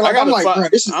 I'm kind of like, I'm like, bro.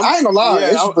 I ain't gonna lie.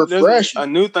 This is There's refreshing. a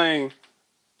new thing.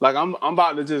 Like I'm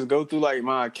about to just go through like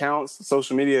my accounts,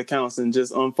 social media accounts, and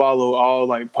just unfollow all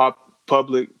like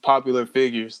popular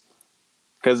figures,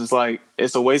 because it's like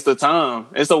it's a waste of time.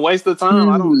 It's a waste of time.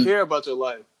 I don't care about your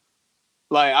life.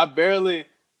 Like I And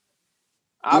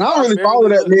I don't really follow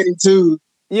barely that look. many too.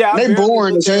 Yeah, I They barely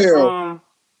boring look as at hell.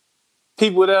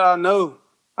 people that I know.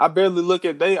 I barely look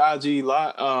at their IG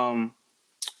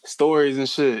stories and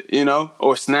shit, you know,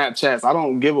 or Snapchats. I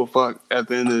don't give a fuck at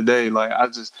the end of the day. Like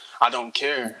I don't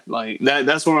care. Like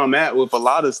that's where I'm at with a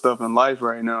lot of stuff in life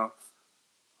right now.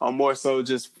 I'm more so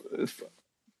just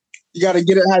You got to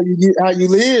get it how you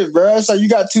live, bro. It's like you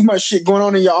got too much shit going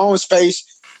on in your own space.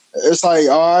 It's like,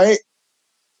 all right.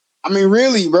 I mean,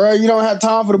 really, bro. You don't have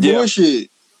time for the bullshit.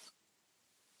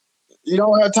 You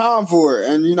don't have time for it,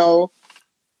 and you know.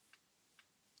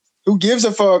 Who gives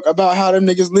a fuck about how them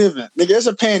niggas living? Nigga, it's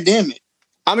a pandemic.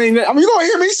 I mean, you gonna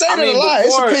hear me say that a lot.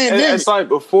 It's a pandemic. It's like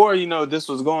before, you know, this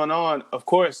was going on. Of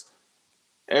course,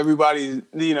 everybody,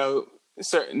 you know,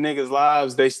 certain niggas'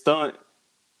 lives, they stunt,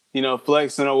 you know,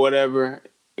 flexing or whatever.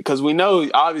 Because we know,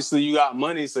 obviously, you got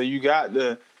money, so you got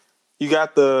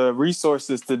the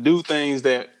resources to do things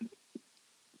that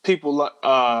people,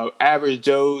 average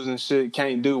Joes and shit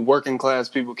can't do. Working class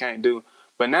people can't do.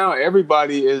 But now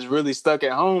everybody is really stuck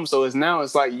at home, so it's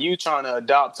like you trying to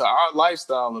adopt to our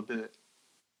lifestyle a bit.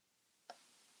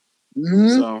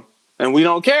 Mm-hmm. So, and we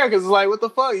don't care because it's like, what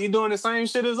the fuck? You doing the same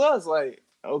shit as us? Like,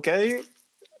 okay.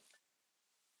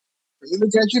 He look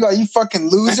at you like, you fucking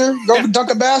loser. Go dunk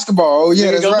a basketball. Oh,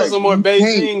 yeah, that's go right. Put some more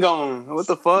Beijing on. What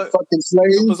the fuck? Fucking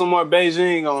slave. Go put some more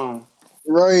Beijing on.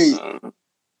 Right.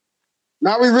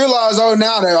 Now we realize,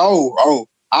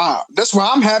 that's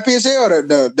why I'm happy as hell.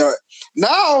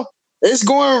 Now it's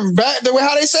going back the way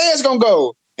how they say it's gonna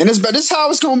go. And this is how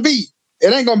it's gonna be.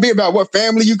 It ain't gonna be about what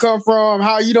family you come from,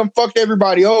 how you done fucked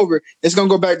everybody over. It's gonna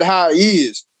go back to how it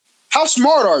is. How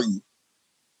smart are you?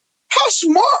 How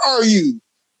smart are you?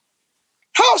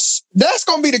 That's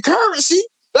gonna be the currency.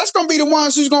 That's gonna be the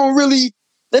ones who's gonna really.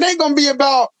 It ain't gonna be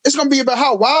about. It's gonna be about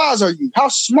how wise are you? How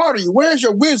smart are you? Where's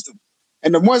your wisdom?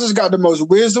 And the ones that's got the most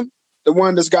wisdom, the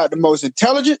one that's got the most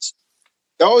intelligence,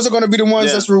 those are gonna be the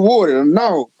ones that's rewarded.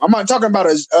 No, I'm not talking about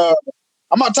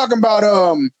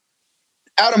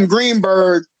Adam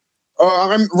Greenberg,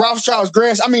 Rothschild's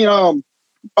grandson.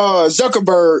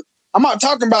 Zuckerberg. I'm not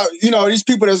talking about these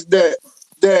people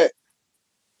that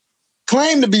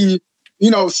claim to be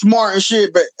smart and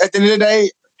shit, but at the end of the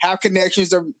day have connections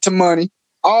to money.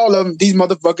 All of them, these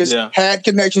motherfuckers had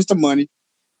connections to money.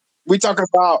 We talking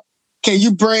about can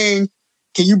you bring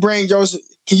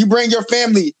your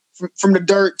family from the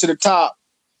dirt to the top,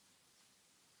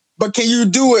 but can you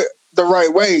do it the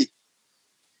right way?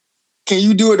 Can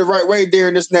you do it the right way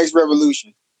during this next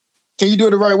revolution? Can you do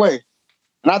it the right way?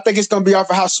 And I think it's going to be off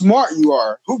of how smart you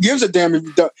are. Who gives a damn if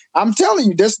you don't? I'm telling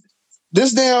you, this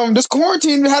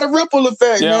quarantine had a ripple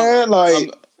effect, man.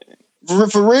 Like,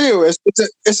 for real,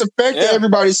 it's affecting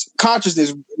everybody's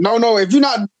consciousness. No, if you're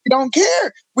not, we don't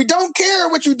care. We don't care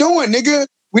what you're doing, nigga.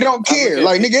 We don't care.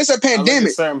 Like, nigga, it's a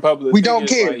pandemic. Certain public we don't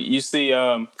care. Like, you see,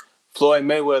 Floyd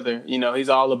Mayweather, he's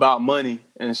all about money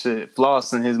and shit,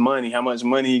 flossing his money, how much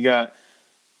money he got.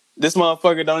 This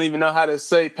motherfucker don't even know how to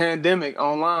say pandemic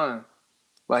online.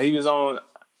 Like, he was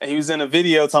in a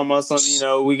video talking about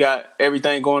something, we got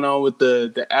everything going on with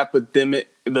the epidemic,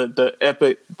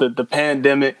 the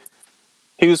pandemic.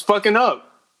 He was fucking up.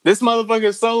 This motherfucker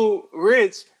is so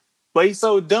rich, but he's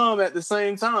so dumb at the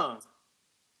same time.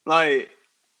 Like,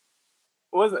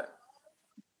 what's that?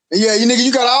 Yeah,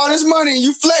 you got all this money and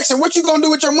you flexing. What you gonna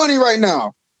do with your money right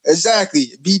now?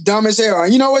 Exactly. Be dumb as hell.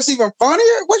 And you know what's even funnier?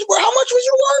 How much was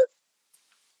you worth?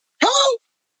 How?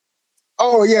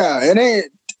 Oh yeah, it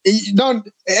ain't. You don't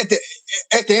at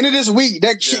the end of this week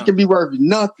that shit can be worth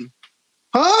nothing.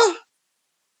 Huh?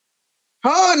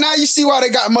 Now you see why they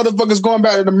got motherfuckers going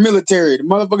back to the military. The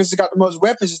motherfuckers that got the most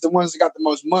weapons is the ones that got the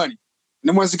most money. And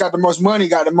the ones that got the most money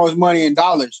got the most money in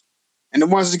dollars. And the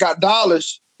ones that got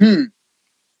dollars, they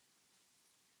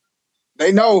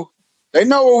know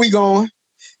where we going.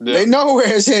 Yeah. They know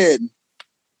where it's heading.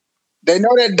 They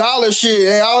know that dollar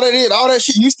shit. All that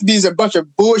shit used to be is a bunch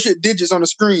of bullshit digits on the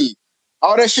screen.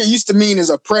 All that shit used to mean is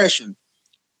oppression.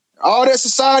 All that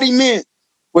society meant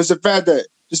was the fact that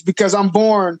just because I'm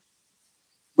born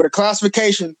with a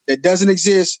classification that doesn't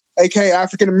exist, aka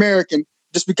African American,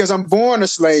 just because I'm born a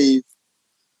slave,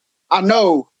 I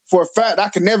know for a fact I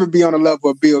can never be on the level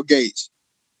of Bill Gates.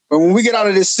 But when we get out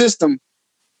of this system,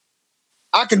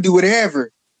 I can do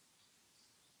whatever.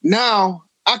 Now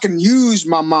I can use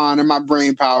my mind and my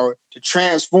brain power to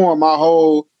transform my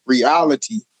whole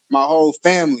reality, my whole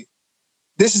family.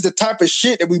 This is the type of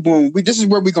shit that this is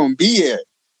where we're going to be at.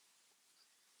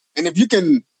 And if you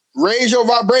can raise your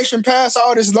vibration past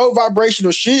all this low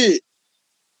vibrational shit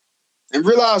and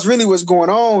realize really what's going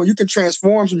on, you can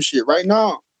transform some shit right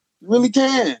now. You really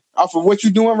can. Off of what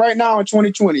you're doing right now in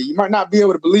 2020. You might not be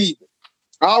able to believe it.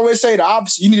 I always say the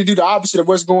opposite. You need to do the opposite of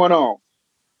what's going on.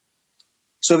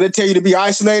 So they tell you to be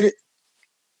isolated.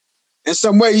 In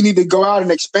some way, you need to go out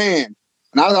and expand.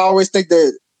 And I always think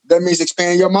that means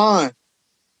expand your mind.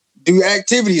 Do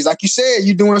activities. Like you said,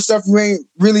 you're doing stuff you ain't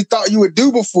really thought you would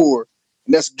do before.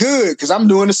 And that's good, because I'm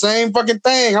doing the same fucking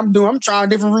thing. I'm trying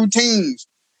different routines.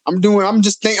 I'm doing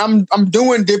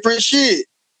different shit.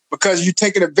 Because you're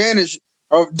taking advantage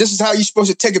of, this is how you're supposed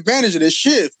to take advantage of this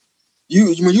shit.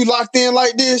 When you locked in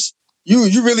like this, you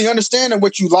really understanding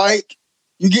what you like.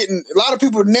 You getting, a lot of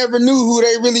people never knew who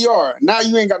they really are. Now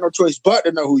you ain't got no choice but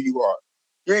to know who you are.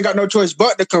 You ain't got no choice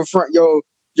but to confront your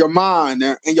mind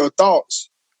and your thoughts.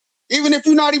 Even if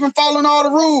you're not even following all the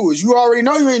rules, you already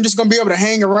know you ain't just gonna be able to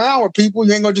hang around with people.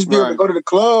 You ain't gonna just be able to go to the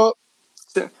club.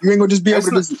 You ain't gonna just be able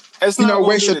to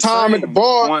waste your time at the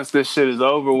bar. Once this shit is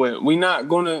over with, people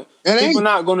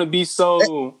not gonna be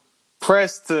so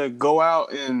pressed to go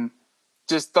out and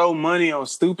just throw money on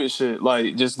stupid shit.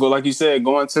 Like, just go, like you said,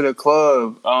 going to the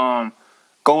club,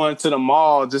 going to the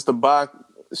mall just to buy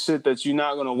shit that you're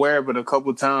not gonna wear but a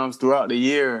couple times throughout the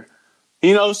year.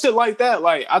 You know, shit like that.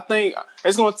 Like, I think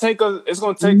it's gonna take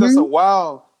us a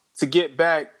while to get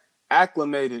back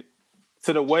acclimated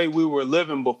to the way we were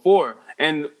living before.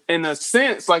 And in a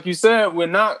sense, like you said, we're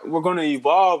gonna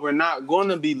evolve. We're not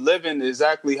gonna be living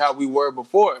exactly how we were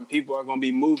before, and people are gonna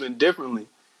be moving differently.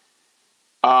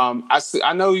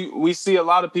 I know we see a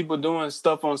lot of people doing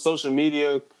stuff on social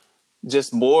media,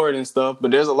 just bored and stuff,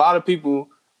 but there's a lot of people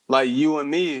like you and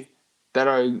me that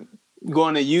are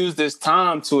going to use this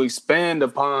time to expand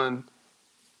upon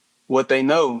what they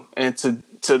know and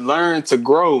to learn, to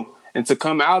grow, and to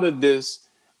come out of this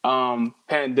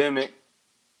pandemic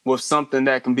with something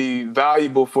that can be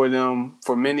valuable for them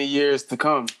for many years to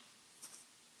come.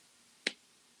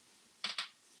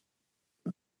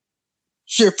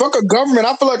 Shit, fuck a government.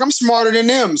 I feel like I'm smarter than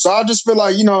them. So I just feel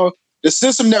like, the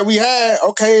system that we had,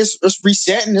 okay, it's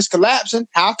resetting, it's collapsing.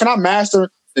 How can I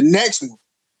master the next one?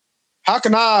 How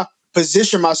can I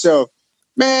position myself?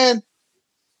 Man,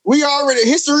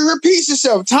 history repeats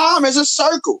itself. Time is a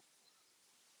circle.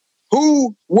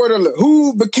 Who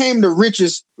became the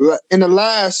richest in the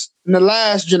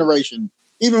last generation,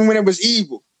 even when it was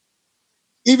evil?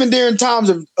 Even during times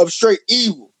of straight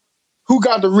evil, who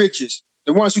got the richest?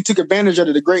 The ones who took advantage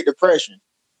of the Great Depression.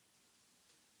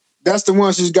 That's the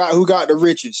ones who got the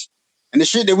richest. And the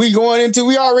shit that we going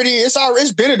into,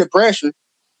 it's been a depression.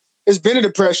 It's been a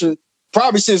depression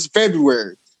probably since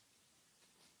February.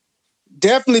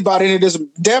 Definitely at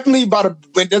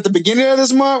the beginning of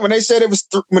this month when they said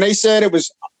it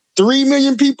was 3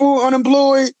 million people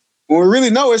unemployed. When we really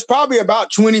know it's probably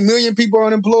about 20 million people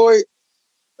unemployed.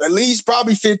 At least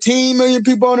probably 15 million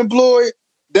people unemployed.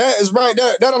 That is right.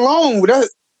 That alone,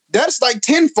 that's like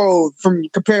tenfold from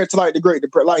compared to like the Great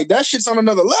Depression. Like that shit's on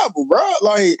another level, bro.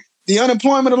 Like the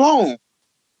unemployment alone,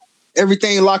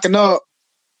 everything locking up.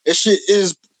 It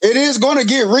is going to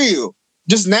get real,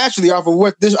 just naturally off of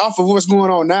what's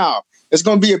going on now. It's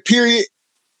going to be a period.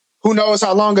 Who knows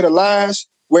how long it'll last?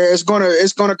 Where it's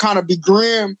gonna kind of be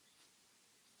grim.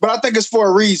 But I think it's for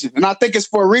a reason, and I think it's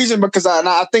for a reason because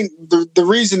I think the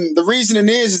reasoning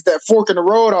is that fork in the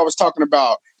road I was talking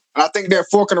about, and I think that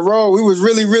fork in the road we was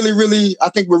really, really, really, I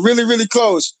think we're really, really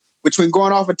close between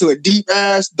going off into a deep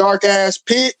ass, dark ass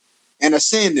pit and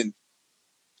ascending.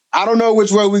 I don't know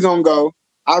which way we're gonna go.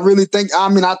 I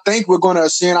think we're gonna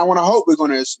ascend. I want to hope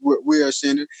we're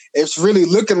ascending. It's really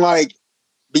looking like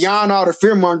beyond all the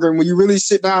fear mongering when you really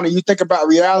sit down and you think about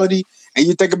reality and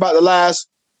you think about you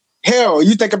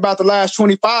think about the last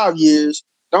 25 years,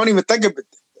 don't even think of it.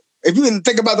 If you even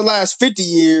think about the last 50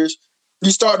 years,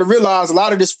 you start to realize a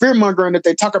lot of this fear mongering that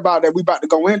they talk about that we about to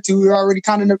go into, we're already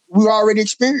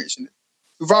experiencing it.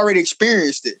 We've already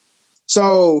experienced it.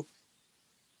 So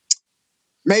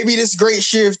maybe this great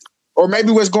shift, or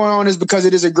maybe what's going on is because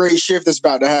it is a great shift that's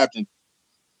about to happen.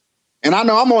 And I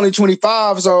know I'm only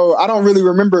 25, so I don't really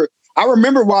remember. I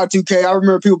remember Y2K. I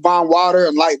remember people buying water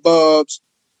and light bulbs.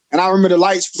 And I remember the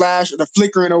lights flash or the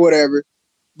flickering or whatever.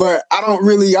 But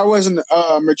I wasn't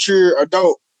a mature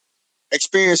adult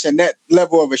experiencing that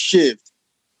level of a shift.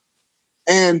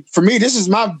 And for me, this is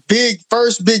my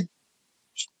first big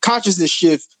consciousness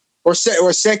shift or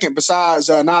second besides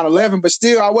 9/11. But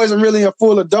still, I wasn't really a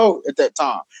full adult at that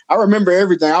time. I remember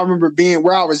everything. I remember being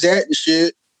where I was at and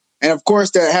shit. And of course,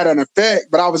 that had an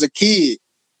effect, but I was a kid.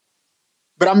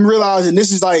 But I'm realizing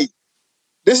this is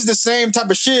the same type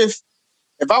of shift.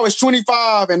 If I was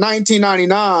 25 in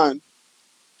 1999,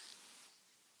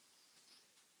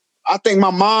 I think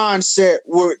my mindset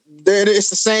it's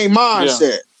the same mindset.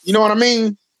 Yeah. You know what I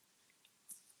mean?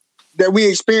 That we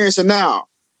experiencing now.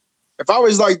 If I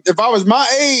was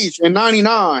my age in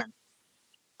 99,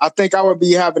 I think I would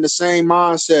be having the same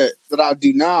mindset that I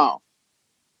do now.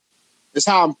 It's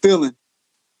how I'm feeling.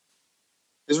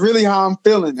 It's really how I'm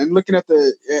feeling and looking at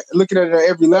it at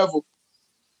every level.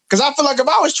 Because I feel like if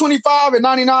I was 25 in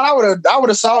 99, I would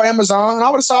have saw Amazon. I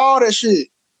would have saw all that shit.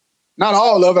 Not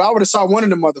all of it. I would have saw one of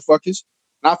them motherfuckers.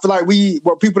 And I feel like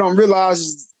what people don't realize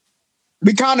is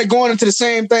we kind of going into the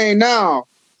same thing now.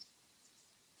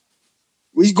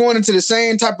 We going into the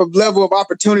same type of level of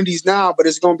opportunities now, but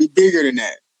it's going to be bigger than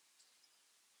that.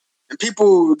 And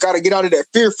people got to get out of that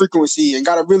fear frequency and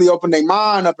got to really open their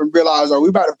mind up and realize, we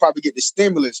about to probably get the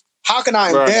stimulus. How can I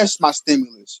invest my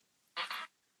stimulus?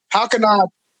 How can I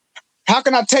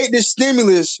take this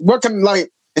stimulus?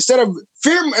 Instead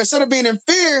of being in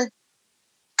fear,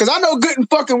 because I know good and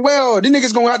fucking well, these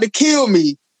niggas gonna have to kill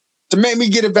me to make me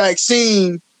get a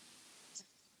vaccine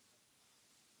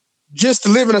just to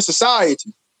live in a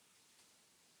society.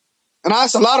 And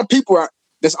that's a lot of people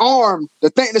that's armed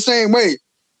that think the same way.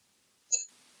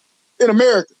 in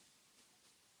America.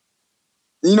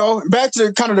 You know, back to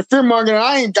the kind of the fear mongering.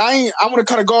 I want to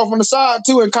kind of go off on the side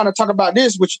too and kind of talk about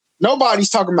this, which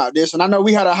nobody's talking about this. And I know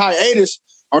we had a hiatus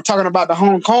on talking about the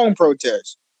Hong Kong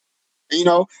protests. You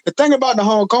know, the thing about the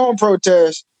Hong Kong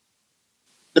protests,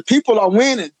 the people are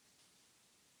winning.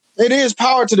 It is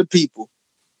power to the people.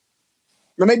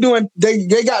 When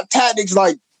they got tactics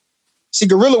like, see,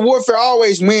 guerrilla warfare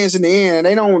always wins in the end.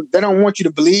 They don't want you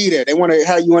to believe that. They want to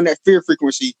have you on that fear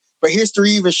frequency. But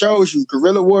history even shows you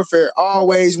guerrilla warfare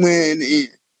always wins in the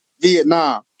end.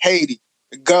 Vietnam, Haiti,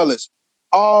 the Gullahs,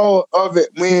 all of it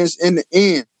wins in the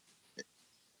end.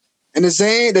 And the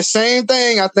same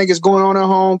thing I think is going on in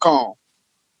Hong Kong.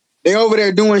 They over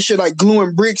there doing shit like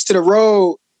gluing bricks to the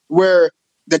road where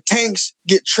the tanks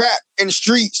get trapped in the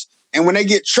streets. And when they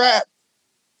get trapped,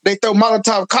 they throw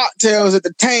Molotov cocktails at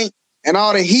the tank, and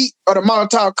all the heat of the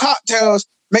Molotov cocktails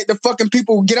make the fucking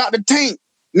people get out the tank.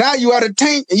 Now you out of the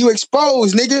tank and you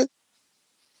exposed, nigga.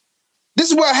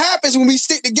 This is what happens when we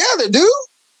stick together, dude.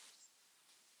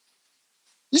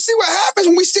 You see what happens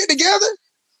when we stick together?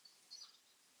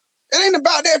 It ain't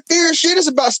about that fear shit. It's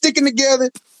about sticking together.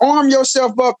 Arm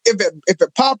yourself up. If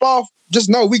it pop off, just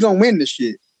know we gonna win this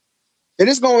shit. And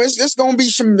it's gonna be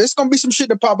some shit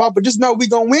to pop off, but just know we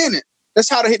gonna win it. That's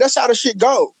how the shit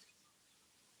go.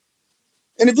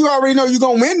 And if you already know you're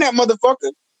gonna win that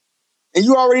motherfucker, and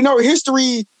you already know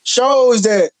history shows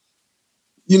that,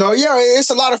 you know, yeah, it's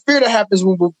a lot of fear that happens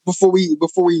before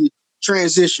we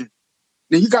transition.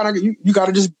 Then you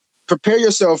gotta just prepare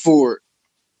yourself for it.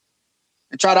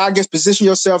 And try to, I guess, position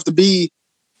yourself to be,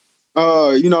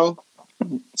 you know,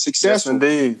 successful. Yes,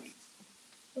 indeed.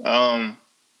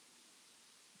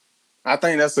 I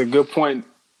think that's a good point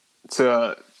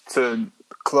to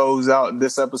close out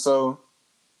this episode.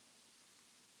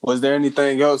 Was there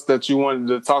anything else that you wanted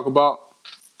to talk about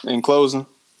in closing?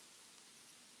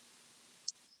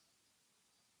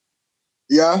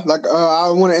 Yeah, like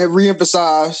I want to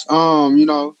reemphasize, you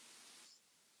know,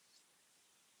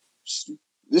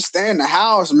 just stay in the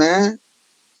house, man.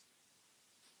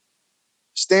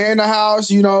 Stay in the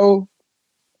house, you know.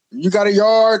 You got a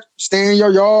yard, stay in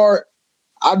your yard.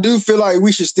 I do feel like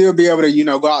we should still be able to, you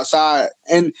know, go outside.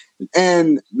 And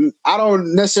I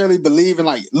don't necessarily believe in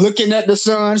like looking at the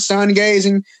sun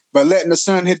gazing, but letting the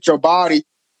sun hit your body.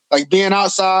 Like being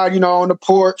outside, you know, on the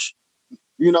porch,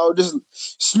 you know, just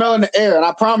smelling the air. And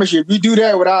I promise you, if you do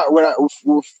that with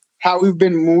how we've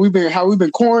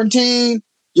been quarantined,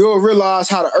 you'll realize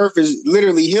how the earth is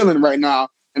literally healing right now,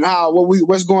 and how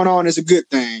what's going on is a good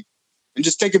thing. And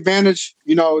just take advantage,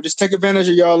 you know, just take advantage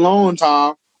of your alone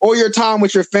time or your time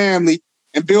with your family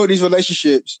and build these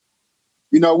relationships,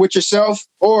 you know, with yourself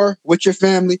or with your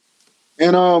family.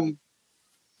 And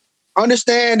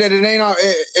understand that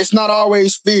it's not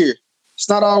always fear. It's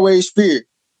not always fear.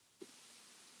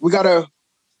 We gotta,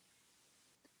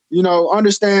 you know,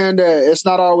 understand that it's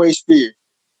not always fear.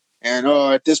 And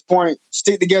at this point,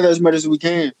 stick together as much as we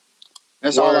can.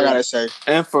 That's all I gotta say.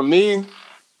 And for me,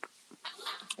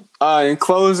 in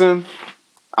closing,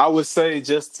 I would say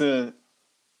just to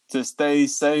stay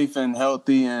safe and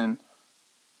healthy and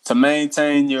to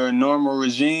maintain your normal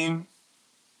regime.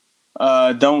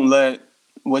 Don't let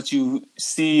what you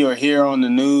see or hear on the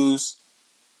news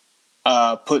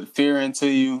put fear into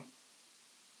you,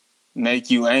 make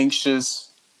you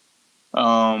anxious,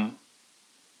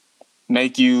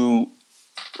 make you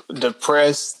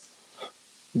depressed.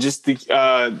 Just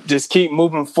keep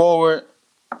moving forward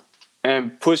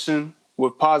and pushing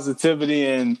with positivity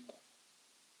and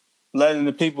letting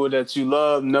the people that you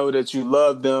love know that you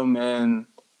love them, and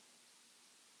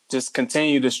just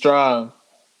continue to strive,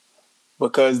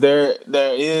 because there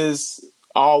is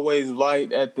always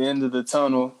light at the end of the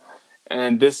tunnel.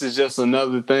 And this is just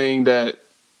another thing that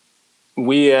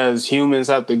we as humans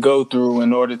have to go through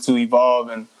in order to evolve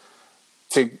and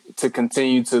to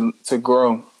continue to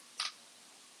grow.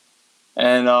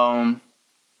 And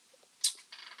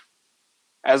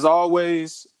as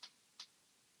always,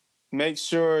 make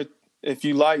sure, if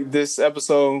you like this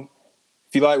episode,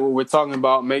 if you like what we're talking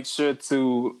about, make sure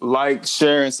to like,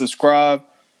 share, and subscribe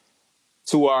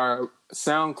to our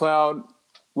SoundCloud,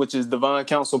 which is Divine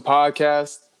Counsel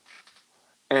Podcast.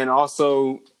 And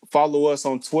also follow us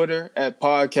on Twitter at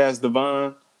Podcast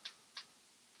Divine.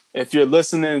 If you're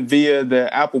listening via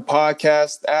the Apple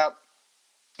Podcast app,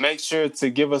 make sure to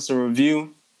give us a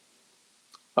review.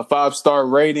 A 5-star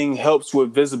rating helps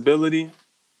with visibility.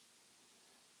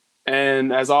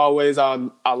 And as always, I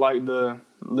like to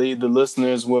leave the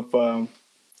listeners with a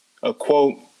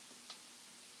quote.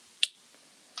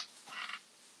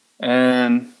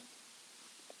 And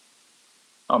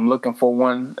I'm looking for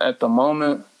one at the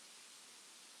moment.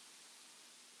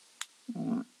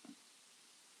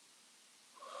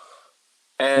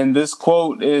 And this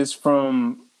quote is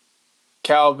from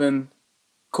Calvin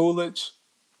Coolidge.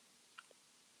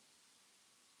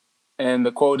 And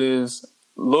the quote is,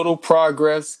 "Little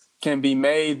progress can be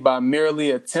made by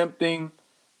merely attempting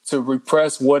to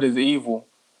repress what is evil.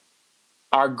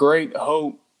 Our great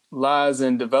hope lies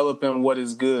in developing what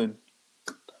is good."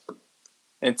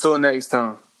 Until next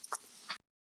time.